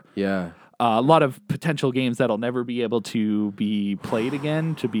PS4. Yeah. A lot of potential games that'll never be able to be played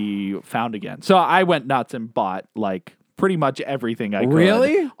again, to be found again. So I went nuts and bought like pretty much everything I could.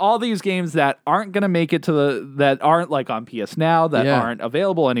 Really? All these games that aren't going to make it to that aren't like on PS Now, that aren't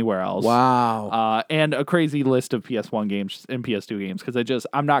available anywhere else. Wow. And a crazy list of PS1 games and PS2 games, because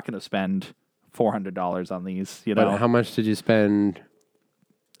I'm not going to spend $400 on these. But how much did you spend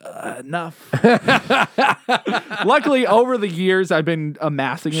Enough. Luckily, over the years, I've been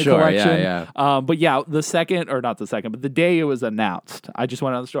amassing a collection. But yeah, the day it was announced, I just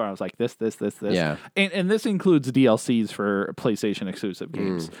went on the store. And I was like, this. Yeah. And this includes DLCs for PlayStation exclusive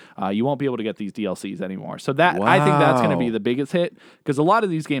games. You won't be able to get these DLCs anymore. So that I think that's going to be the biggest hit because a lot of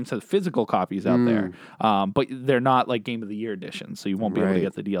these games have physical copies out there, but they're not like Game of the Year editions, so you won't be able to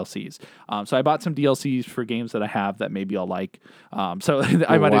get the DLCs. So I bought some DLCs for games that I have that maybe I'll like. So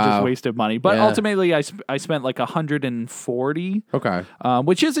I might have just wasted money, but ultimately I spent like $140. Okay,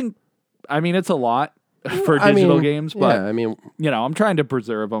 which isn't. I mean, it's a lot for digital games, but I'm trying to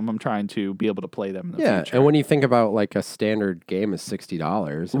preserve them. I'm trying to be able to play them in the future. And when you think about like a standard game is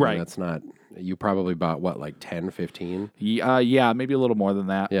 $60, right? That's not. You probably bought what, like 10, 15? Yeah, maybe a little more than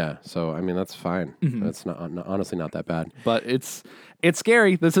that. Yeah, so I mean that's fine. That's not honestly not that bad. But it's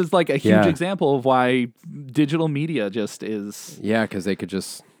scary. This is like a huge example of why digital media just is. Yeah, because they could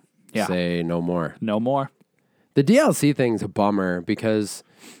just say no more. No more. The DLC thing's a bummer because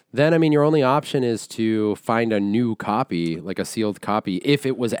then, I mean, your only option is to find a new copy, like a sealed copy, if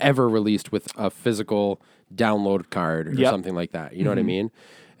it was ever released with a physical download card or something like that. You know what I mean?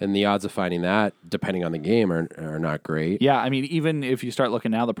 And the odds of finding that, depending on the game, are not great. Yeah, I mean, even if you start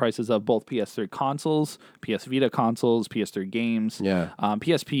looking now, the prices of both PS3 consoles, PS Vita consoles, PS3 games,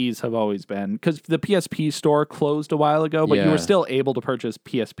 PSPs have always been, because the PSP store closed a while ago, but you were still able to purchase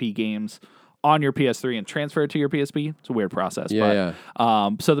PSP games on your PS3 and transfer it to your PSP. It's a weird process. So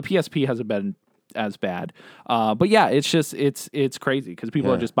the PSP hasn't been as bad. But yeah, it's just, it's crazy because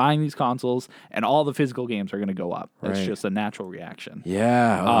people are just buying these consoles and all the physical games are going to go up. It's just a natural reaction.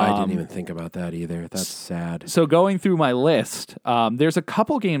 Yeah. I didn't even think about that either. That's sad. So going through my list, there's a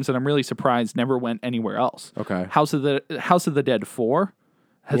couple games that I'm really surprised never went anywhere else. Okay. House of the Dead 4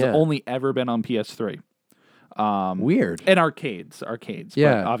 has only ever been on PS3. Weird. And arcades.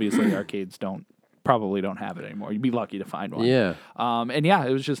 Yeah. But obviously arcades probably don't have it anymore. You'd be lucky to find one. Yeah.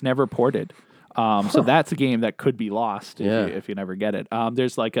 It was just never ported. So that's a game that could be lost if you never get it.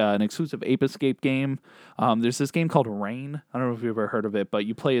 There's like an exclusive Ape Escape game. There's this game called Rain. I don't know if you've ever heard of it, but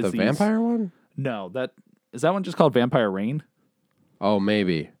you play as the vampire one? No, is that one just called Vampire Rain? Oh,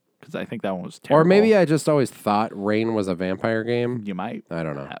 maybe. Because I think that one was terrible. Or maybe I just always thought Rain was a vampire game. You might. I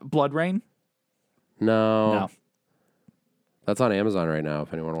don't know. Blood Rain? No. That's on Amazon right now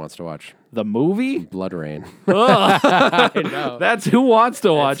if anyone wants to watch. The movie? Blood Rain. I know. That's who wants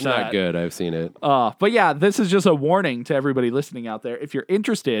to watch that. It's not good. I've seen it. But yeah, this is just a warning to everybody listening out there. If you're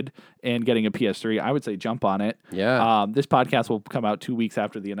interested in getting a PS3, I would say jump on it. Yeah. This podcast will come out 2 weeks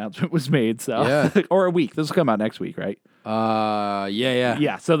after the announcement was made. So or a week. This will come out next week, right? Yeah.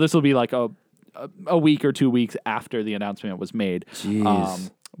 Yeah, so this will be like a week or 2 weeks after the announcement was made. Jeez.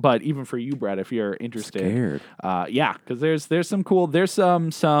 But even for you, Brett, if you're interested, scared. Because there's some cool, there's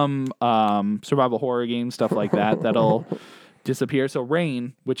some survival horror games, stuff like that that'll disappear. So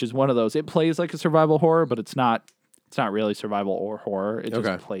Rain, which is one of those, it plays like a survival horror, but it's not really survival or horror. It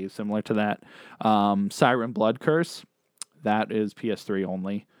just plays similar to that. Siren Blood Curse, that is PS3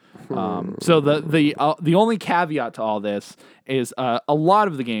 only. So the only caveat to all this is a lot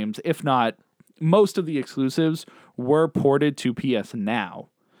of the games, if not most of the exclusives, were ported to PS Now,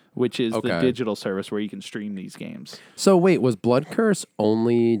 which is the digital service where you can stream these games. So wait, was Blood Curse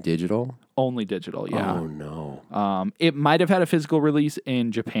only digital? Only digital, yeah. Oh, no. It might have had a physical release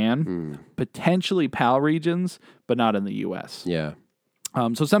in Japan, potentially PAL regions, but not in the U.S. Yeah.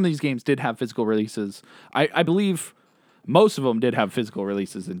 So some of these games did have physical releases. I believe most of them did have physical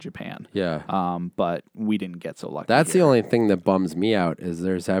releases in Japan. Yeah. But we didn't get so lucky. That's the only thing that bums me out is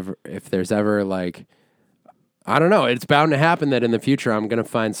if there's ever like, I don't know, it's bound to happen that in the future I'm going to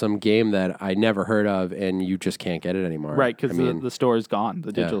find some game that I never heard of and you just can't get it anymore. Right, because the store is gone.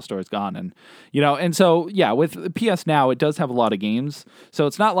 The digital store is gone. And so, with PS Now, it does have a lot of games. So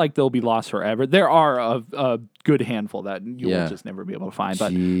it's not like they'll be lost forever. There are a good handful that you will just never be able to find.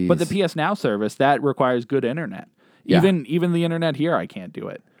 But the PS Now service, that requires good internet. Even the internet here, I can't do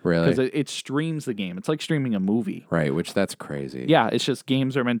it. Really? Because it streams the game. It's like streaming a movie. Right, which that's crazy. Yeah, it's just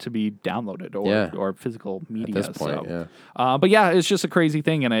games are meant to be downloaded or physical media. At this point, But yeah, it's just a crazy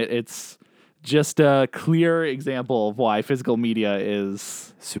thing, and it's just a clear example of why physical media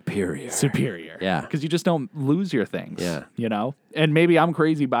is superior. Yeah. Because you just don't lose your things. Yeah. And maybe I'm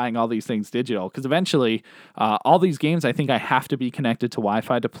crazy buying all these things digital, because eventually all these games, I think I have to be connected to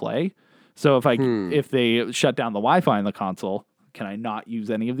Wi-Fi to play. So if they shut down the Wi-Fi in the console, can I not use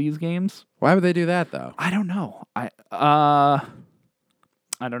any of these games? Why would they do that though? I don't know. I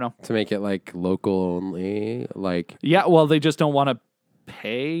don't know. To make it like local only, like yeah. Well, they just don't want to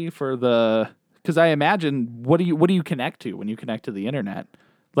pay for because I imagine what do you connect to when you connect to the internet?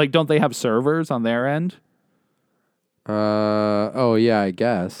 Like, don't they have servers on their end? Oh yeah, I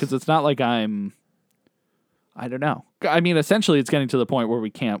guess. Because it's not like I don't know. I mean, essentially, it's getting to the point where we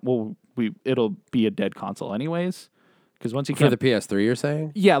can't. Well, it'll be a dead console anyways. Because once you for the PS3, you're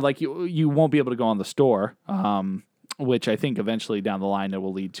saying? Yeah, like you won't be able to go on the store. Which I think eventually down the line it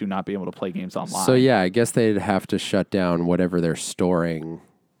will lead to not being able to play games online. So yeah, I guess they'd have to shut down whatever they're storing.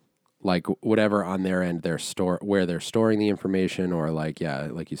 Like whatever on their end where they're storing the information, or like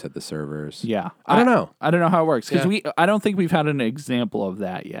you said, the servers. Yeah, I don't know. I don't know how it works because I don't think we've had an example of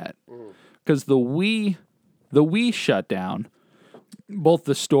that yet. Because the Wii shut down both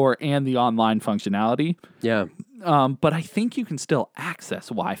the store and the online functionality. Yeah. But I think you can still access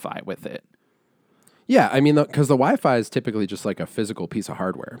Wi-Fi with it. Yeah, I mean, because the Wi-Fi is typically just like a physical piece of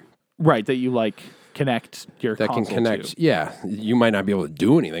hardware. Right, that you like connect your console can connect. to. Yeah, you might not be able to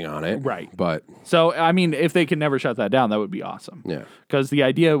do anything on it. Right. But so, I mean, if they can never shut that down, that would be awesome. Yeah. Because the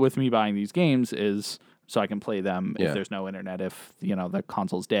idea with me buying these games is so I can play them if there's no internet, if, the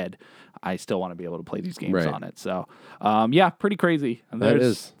console's dead. I still want to be able to play these games on it. So, pretty crazy. And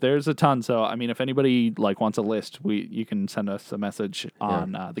there's a ton. So, I mean, if anybody wants a list, you can send us a message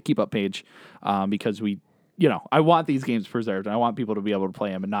on the Keep Up page because I want these games preserved, and I want people to be able to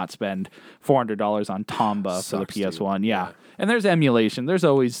play them and not spend $400 on Tomba for the PS1. Yeah. And there's emulation. There's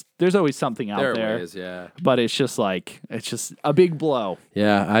always something out there. Ways, yeah. But it's just a big blow.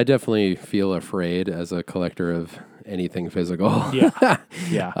 Yeah, I definitely feel afraid as a collector of anything physical. Yeah.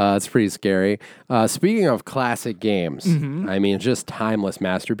 Yeah. It's pretty scary. Speaking of classic games, I mean, just timeless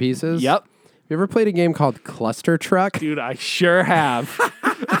masterpieces. Yep. You ever played a game called Cluster Truck? Dude, I sure have.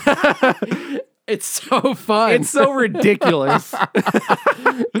 It's so fun. It's so ridiculous.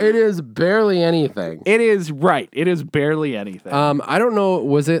 It is barely anything. It is right. It is barely anything. I don't know.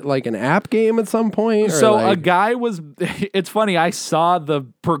 Was it like an app game at some point? So a guy was. It's funny. I saw the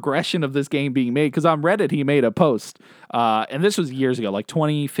progression of this game being made because on Reddit he made a post, and this was years ago, like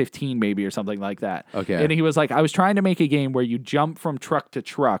 2015 maybe or something like that. Okay. And he was like, I was trying to make a game where you jump from truck to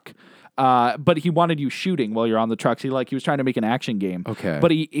truck. But he wanted you shooting while you're on the trucks. He was trying to make an action game. Okay. But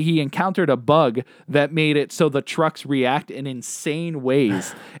he encountered a bug that made it so the trucks react in insane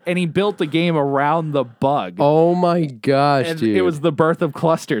ways. And he built the game around the bug. Oh my gosh, and dude. it was the birth of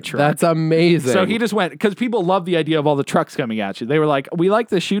Cluster Truck. That's amazing. So he just went, because people love the idea of all the trucks coming at you. They were like, we like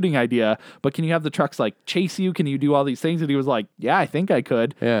the shooting idea, but can you have the trucks chase you? Can you do all these things? And he was like, yeah, I think I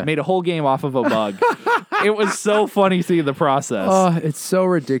could. Yeah. Made a whole game off of a bug. It was so funny seeing the process. Oh, it's so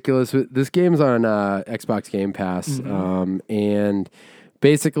ridiculous. This game's on Xbox Game Pass, and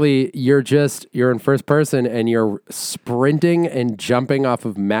basically you're in first person and you're sprinting and jumping off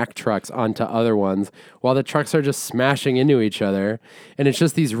of Mack trucks onto other ones while the trucks are just smashing into each other, and it's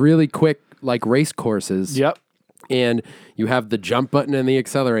just these really quick race courses. Yep. And you have the jump button and the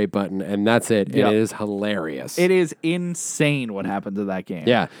accelerate button, and that's it. And it is hilarious. It is insane what happened to that game.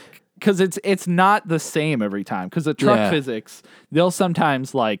 Yeah. Because it's not the same every time. Because the truck physics, they'll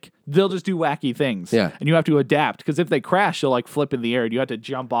sometimes they'll just do wacky things. Yeah. And you have to adapt. Because if they crash, they'll flip in the air and you have to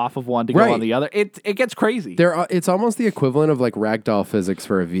jump off of one to go on the other. It gets crazy. It's almost the equivalent of ragdoll physics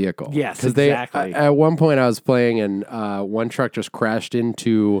for a vehicle. Yes, exactly. At one point I was playing and one truck just crashed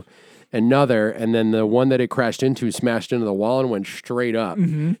into another, and then the one that it crashed into smashed into the wall and went straight up.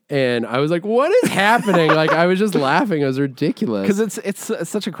 And I was like, what is happening? I was just laughing. It was ridiculous. Because it's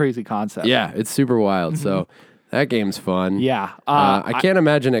such a crazy concept. Yeah, it's super wild. So that game's fun. Yeah. I can't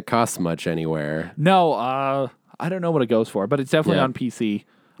imagine it costs much anywhere. No, I don't know what it goes for, but it's definitely on PC.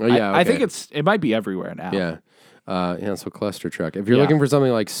 Oh, yeah, I think it might be everywhere now. Yeah. So Cluster Truck. If you're looking for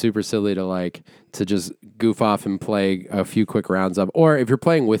something super silly to just goof off and play a few quick rounds of, or if you're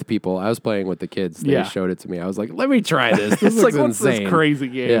playing with people, I was playing with the kids. They showed it to me. I was like, let me try this. This looks what's insane. This crazy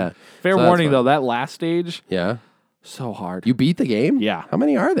game? Yeah. Fair warning though, that last stage, yeah, so hard. You beat the game? Yeah. How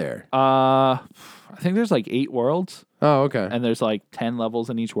many are there? I think there's 8 worlds. Oh, okay. And there's 10 levels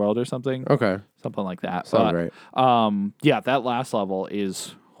in each world or something. Okay. Something like that. Sounds right. That last level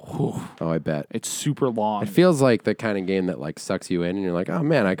is. Oh, I bet. It's super long. It feels like the kind of game that sucks you in and you're like, oh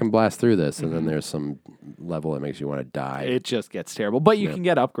man, I can blast through this. And then there's some level that makes you want to die. It just gets terrible. But you can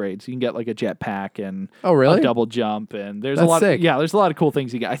get upgrades. You can get a jetpack and really? a double jump. And there's That's a lot sick. There's a lot of cool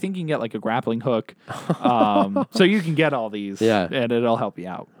things you get. I think you can get a grappling hook. So you can get all these and it'll help you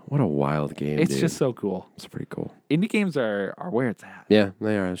out. What a wild game, It's dude. just so cool. It's pretty cool. Indie games are where it's at. Yeah,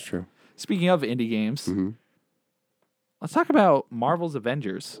 they are. That's true. Speaking of indie games, let's talk about Marvel's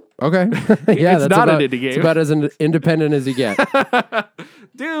Avengers. Okay. It's not an indie game. It's about as independent as you get.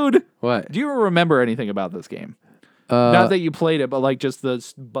 Dude. What? Do you remember anything about this game? Not that you played it, but like just the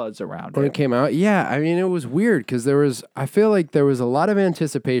buzz around when it. it came out. Yeah, I mean, it was weird because I feel like there was a lot of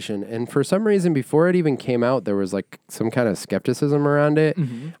anticipation. And for some reason, before it even came out, there was like some kind of skepticism around it.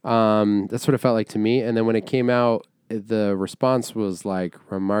 That's what it felt like to me. And then when it came out, the response was like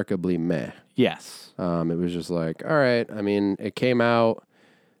remarkably meh. Yes. It was just like, all right. I mean, it came out.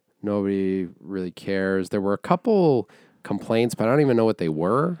 Nobody really cares. There were a couple complaints, but I don't even know what they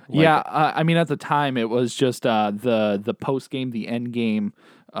were. Yeah, I mean, at the time, it was just the post game, the end game.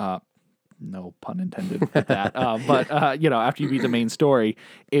 No pun intended with that. But after you beat the main story,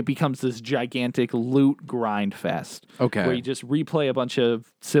 it becomes this gigantic loot grind fest. Okay. Where you just replay a bunch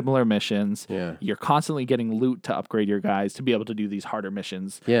of similar missions. Yeah. You're constantly getting loot to upgrade your guys to be able to do these harder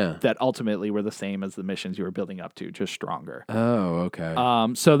missions. Yeah. That ultimately were the same as the missions you were building up to, just stronger. Oh, okay.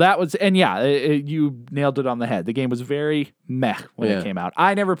 So that was, and yeah, you nailed it on the head. The game was very meh when it came out.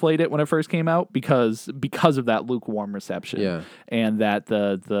 I never played it when it first came out because of that lukewarm reception. Yeah. And that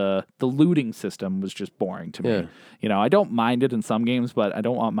the looting system was just boring to me. Yeah. I don't mind it in some games, but I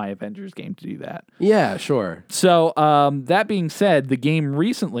don't want my Avengers game to do that. Yeah, sure. So that being said, the game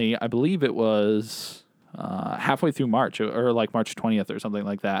recently, I believe it was halfway through March or like March 20th or something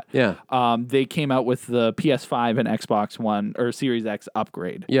like that. Yeah. They came out with the PS5 and Xbox One or Series X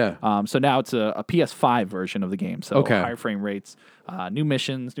upgrade. Yeah. So now it's a PS5 version of the game. So higher frame rates, new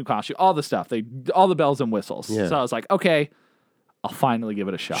missions, new costume, all the stuff. All the bells and whistles. Yeah. So I was like, okay, I'll finally give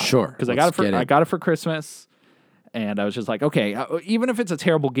it a shot. Sure. Because I got it for Christmas. And I was just like, okay, even if it's a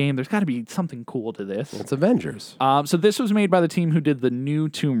terrible game, there's got to be something cool to this. It's Avengers. So this was made by the team who did the new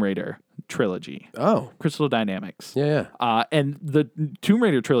Tomb Raider trilogy. Oh. Crystal Dynamics. Yeah. And the Tomb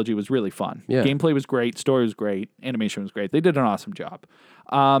Raider trilogy was really fun. Yeah. Gameplay was great. Story was great. Animation was great. They did an awesome job.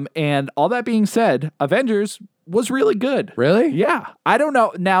 And all that being said, Avengers was really good. Really? Yeah. I don't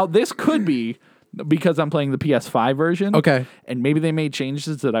know. Now, this could be because I'm playing the PS5 version. Okay. And maybe they made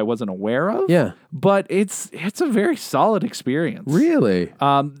changes that I wasn't aware of. Yeah. But it's a very solid experience. Really?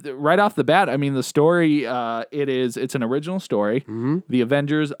 Right off the bat, I mean, the story, it's an original story. Mm-hmm. The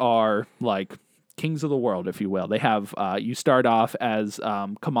Avengers are like kings of the world, if you will. They have, you start off as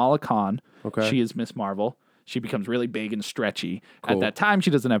Kamala Khan. Okay. She is Miss Marvel. She becomes really big and stretchy. Cool. At that time, she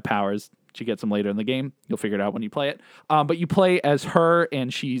doesn't have powers. She gets them later in the game. You'll figure it out when you play it. But you play as her,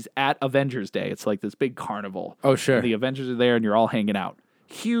 and she's at Avengers Day. It's like this big carnival. Oh, sure. And the Avengers are there, and you're all hanging out.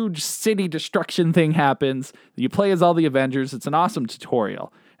 Huge city destruction thing happens. You play as all the Avengers. It's an awesome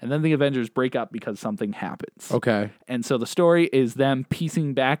tutorial. And then the Avengers break up because something happens. Okay. And so the story is them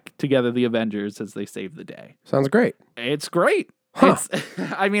piecing back together the Avengers as they save the day. Sounds great. It's great. Huh.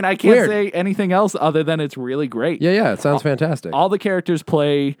 I mean, I can't Weird. say anything else other than it's really great. Yeah, it sounds fantastic. All the characters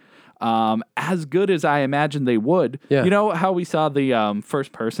play as good as I imagined they would. Yeah. You know how we saw the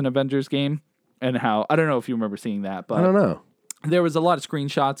first-person Avengers game? And how, I don't know if you remember seeing that, but I don't know. there was a lot of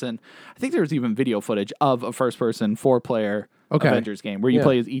screenshots, and I think there was even video footage of a first-person, four-player Avengers game where you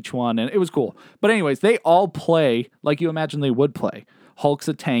play as each one, and it was cool. But anyways, they all play like you imagine they would play. Hulk's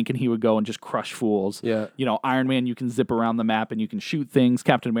a tank, and he would go and just crush fools. Yeah. Iron Man, you can zip around the map, and you can shoot things.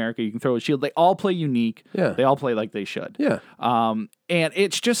 Captain America, you can throw a shield. They all play unique. Yeah. They all play like they should. Yeah. And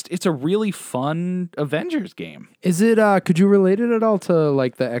it's a really fun Avengers game. Is it, could you relate it at all to,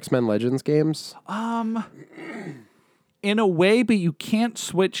 like, the X-Men Legends games? In a way, but you can't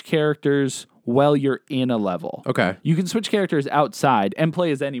switch characters while you're in a level. Okay. You can switch characters outside and play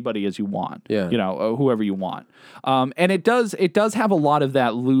as anybody as you want. Yeah. Whoever you want. And it does have a lot of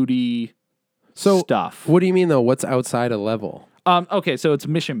that looty stuff. What do you mean, though? What's outside a level? Okay, so it's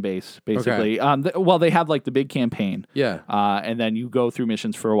mission-based, basically. Okay. They have, like, the big campaign. Yeah. And then you go through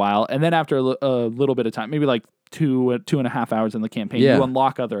missions for a while. And then after a little bit of time, maybe, like, 2.5 hours in the campaign, you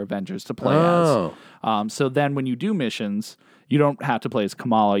unlock other Avengers to play as. So then when you do missions, you don't have to play as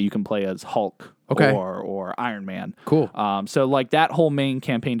Kamala. You can play as Hulk or Iron Man. Cool. So like that whole main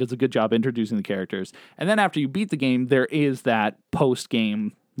campaign does a good job introducing the characters. And then after you beat the game, there is that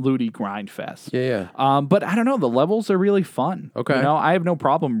post-game looty grind fest. Yeah. But I don't know. The levels are really fun. Okay. I have no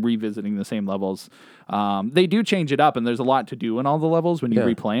problem revisiting the same levels. They do change it up, and there's a lot to do in all the levels when you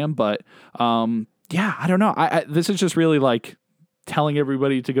replay them. But yeah, I don't know. This is just really like telling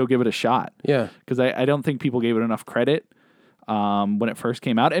everybody to go give it a shot. Yeah. Because I don't think people gave it enough credit when it first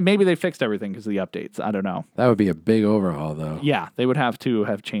came out. And maybe they fixed everything because of the updates. I don't know. That would be a big overhaul, though. Yeah, they would have to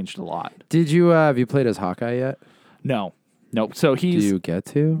have changed a lot. Did you, have you played as Hawkeye yet? No. Nope. So Do you get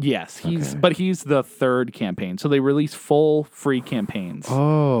to? Yes, but he's the third campaign. So they release full free campaigns.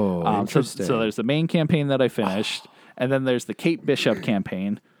 Oh, interesting. So there's the main campaign that I finished, and then there's the Kate Bishop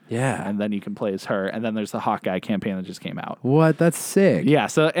campaign. Yeah. And then you can play as her. And then there's the Hawkeye campaign that just came out. What? That's sick. Yeah.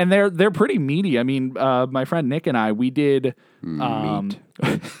 So, and they're pretty meaty. I mean, my friend Nick and I, we did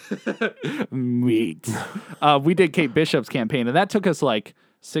meat. We did Kate Bishop's campaign, and that took us like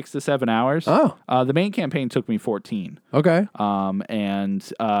 6 to 7 hours. Oh. The main campaign took me 14. Okay.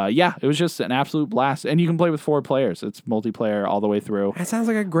 Yeah, it was just an absolute blast. And you can play with 4 players. It's multiplayer all the way through. That sounds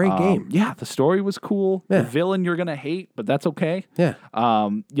like a great game. Yeah, the story was cool. Yeah. The villain you're gonna hate, but that's okay. Yeah.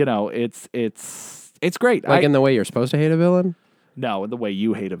 It's great. Like in the way you're supposed to hate a villain? No, in the way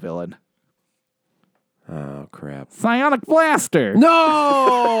you hate a villain. Oh, crap. Psionic Blaster.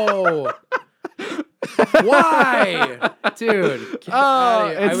 No! Why? Dude.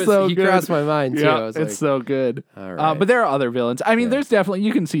 It's so he good. crossed my mind, too. Yeah, I was it's so good. all right. But there are other villains. I mean, there's definitely,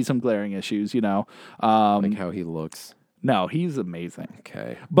 you can see some glaring issues, like how he looks. No, he's amazing.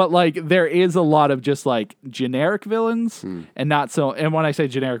 Okay. But like there is a lot of just like generic villains and not so, and when I say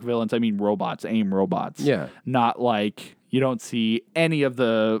generic villains, I mean robots, AIM robots. Yeah. Not like you don't see any of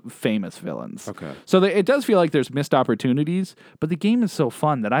the famous villains. Okay. So it does feel like there's missed opportunities, but the game is so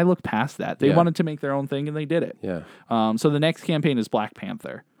fun that I look past that. They wanted to make their own thing and they did it. Yeah. So the next campaign is Black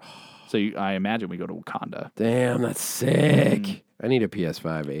Panther. So I imagine we go to Wakanda. Damn, that's sick. I need a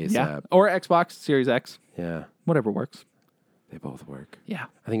PS5 ASAP. Yeah. Or Xbox Series X. Yeah. Whatever works. They both work. Yeah.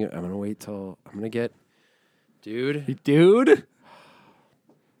 I think I'm going to wait till I'm going to get... Dude. Dude.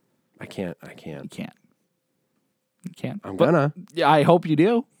 I can't. You can't. You can't. I'm gonna. Yeah, I hope you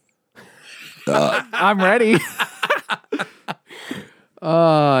do. I'm ready.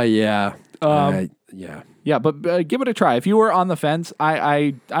 Yeah. Yeah. Yeah, but give it a try. If you were on the fence,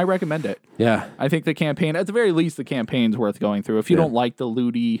 I recommend it. Yeah. I think the campaign, at the very least, the campaign's worth going through. If you don't like the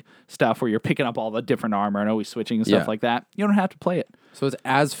looty stuff where you're picking up all the different armor and always switching and stuff like that, you don't have to play it. So it's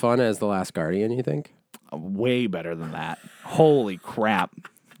as fun as The Last Guardian, you think? Way better than that. Holy crap.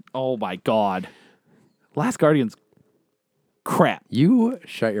 Oh my God. Last Guardian's crap. You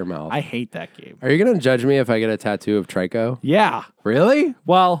shut your mouth. I hate that game. Are you going to judge me if I get a tattoo of Trico? Yeah. Really?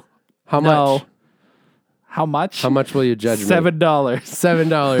 Well, How much? How much? How much will you judge me? $7.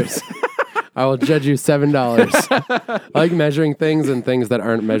 $7. I will judge you $7. I like measuring things and things that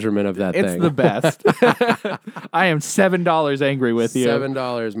aren't measurement of that thing. It's the best. I am $7 angry with you.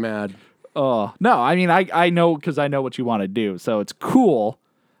 $7 mad. Oh, no. I mean, I know because I know what you want to do. So it's cool.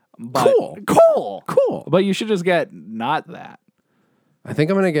 But Cool. But you should just get not that. I think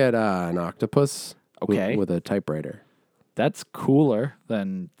I'm going to get an octopus Okay. with a typewriter. That's cooler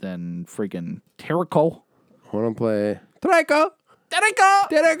than freaking Terrico. I want to play Trico.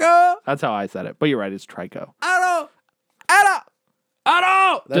 That's how I said it. But you're right. It's Trico. Otto.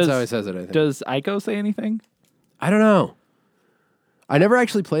 That's how he says it, I think. Does Ico say anything? I don't know. I never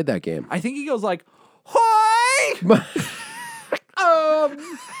actually played that game. I think he goes like, "Hoy!" Bye.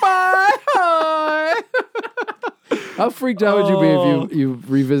 How freaked out would you be if you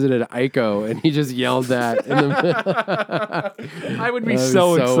revisited Ico and he just yelled that? I would be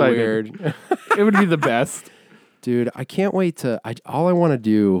so excited. Weird. It would be the best. Dude, I can't wait to... all I want to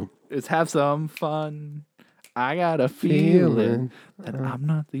do... is have some fun. I got a feeling that I'm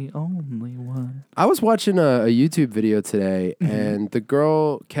not the only one. I was watching a YouTube video today, and the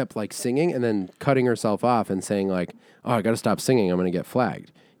girl kept like singing and then cutting herself off and saying like, "Oh, I got to stop singing. I'm going to get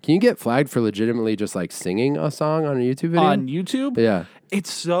flagged." Can you get flagged for legitimately just like singing a song on a YouTube video? On YouTube? Yeah.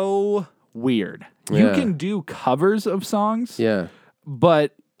 It's so weird. You Yeah. can do covers of songs, Yeah.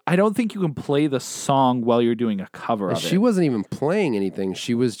 but I don't think you can play the song while you're doing a cover of She it. wasn't even playing anything.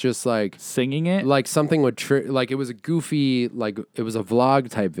 She was just like Singing it? like something would like it was a goofy, like it was a vlog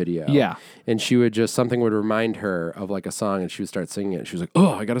type video. Yeah. And she would just, something would remind her of like a song and she would start singing it. She was like,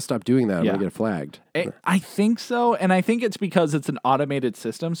 "Oh, I got to stop doing that. I'm Yeah. going to get flagged." I think so, and I think it's because it's an automated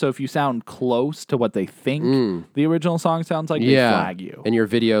system, so if you sound close to what they think the original song sounds like, they flag you. And your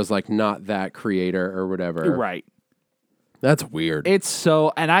video's like not that creator or whatever. Right. That's weird. It's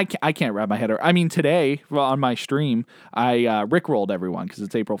so, and I can't wrap my head around. I mean, today on my stream, I rickrolled everyone because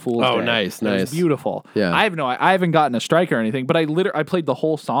it's April Fool's Day. Oh, nice. It was beautiful. Yeah. I haven't gotten a strike or anything, but I played the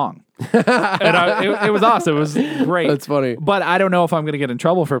whole song, and it was awesome. It was great. That's funny. But I don't know if I'm going to get in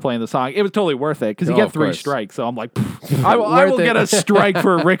trouble for playing the song. It was totally worth it because you get of 3 course. strikes. So I'm like, I will get a strike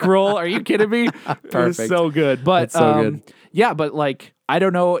for a rickroll. Are you kidding me? It was so good. But That's so good. Yeah, but like I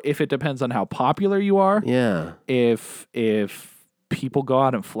don't know if it depends on how popular you are. Yeah. If people go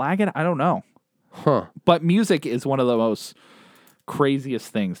out and flag it, I don't know. Huh. But music is one of the most craziest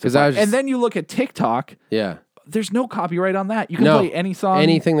things to 'Cause I find. was just- And then you look at TikTok, Yeah. there's no copyright on that. You can No. play any song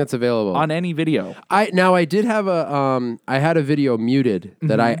Anything that's available. on any video. I did have I had a video muted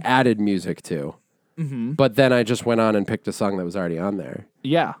that I added music to. Mm-hmm. But then I just went on and picked a song that was already on there.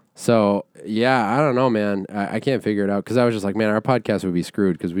 Yeah. So, yeah, I don't know, man. I can't figure it out because I was just like, man, our podcast would be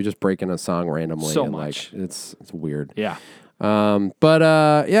screwed because we just break in a song randomly. So and much. Like, it's weird. Yeah.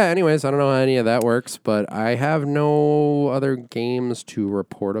 Yeah, anyways, I don't know how any of that works, but I have no other games to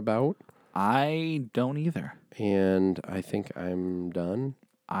report about. I don't either. And I think I'm done.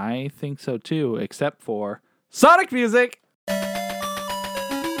 I think so too, except for Sonic music.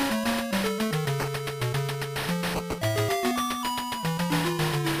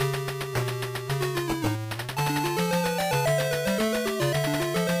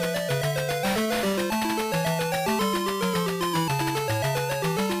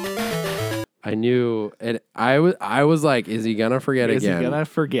 I knew it. I was like, is he gonna forget again? Is he gonna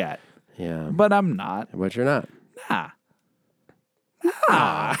forget? Yeah. But I'm not. But you're not. Nah.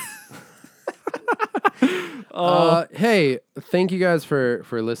 Hey, thank you guys for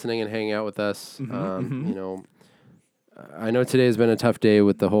listening and hanging out with us. You know, I know today has been a tough day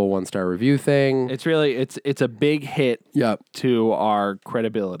with the whole 1-star review thing. It's really it's a big hit to our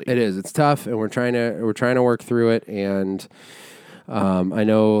credibility. It is. It's tough, and we're trying to work through it. And I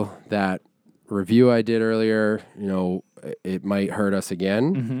know that review I did earlier, you know, it might hurt us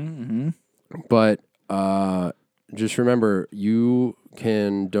again. But just remember, you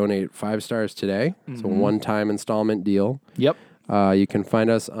can donate 5 stars today. It's a one-time installment deal. Yep. You can find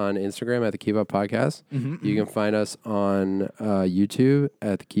us on Instagram at the Keep Up Podcast. You can find us on YouTube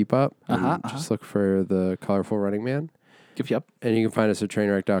at the Keep Up. Just look for the Colorful Running Man. Yep. And you can find us at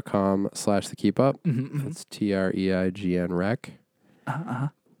trainwreck.com/the Keep Up. That's TREIGN Rec.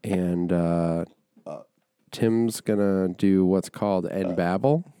 And Tim's gonna do what's called End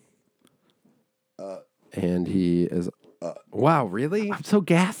Babble. And he is. Wow, really? I'm so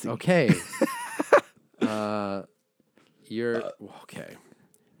gassy. Okay. You're okay.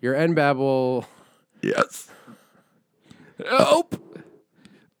 Your End Babble. Yes. Help.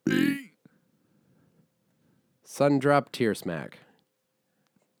 Sun Drop Tear Smack.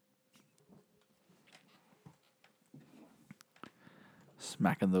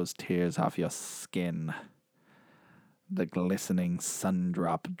 Smacking those tears off your skin. The glistening sun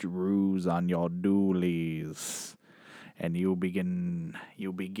drop drews on your doolies. And you begin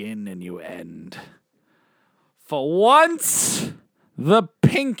and you end. For once, the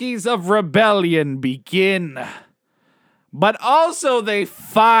pinkies of rebellion begin. But also they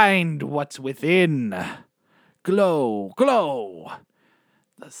find what's within. Glow, glow.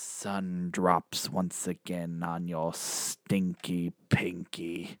 The sun drops once again on your stinky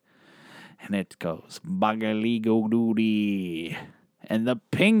pinky. And it goes buggerly-go-doody. And the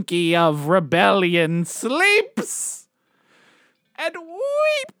pinky of rebellion sleeps and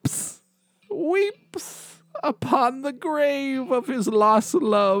weeps upon the grave of his lost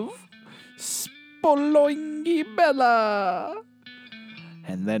love, Spoloingy Bella.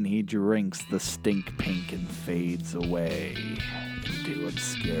 And then he drinks the stink pink and fades away into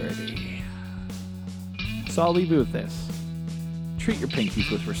obscurity. So I'll leave you with this. Treat your pinkies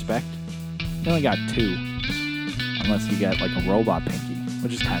with respect. You only got 2. Unless you get like a robot pinky,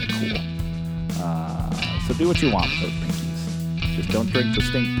 which is kind of cool. So do what you want with those pinkies. Just don't drink the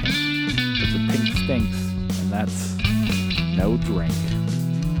stink pink. Because the pink stinks. And that's no drink.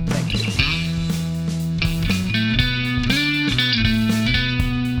 Thank you.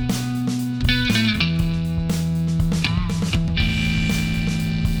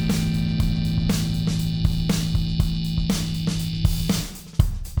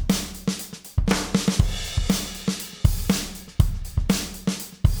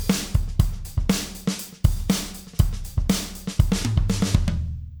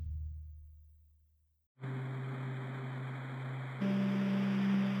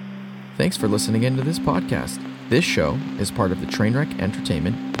 Thanks for listening into this podcast. This show is part of the Trainwreck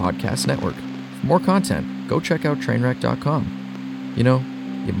Entertainment Podcast Network. For more content, go check out trainwreck.com. You know,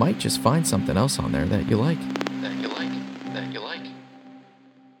 you might just find something else on there that you like.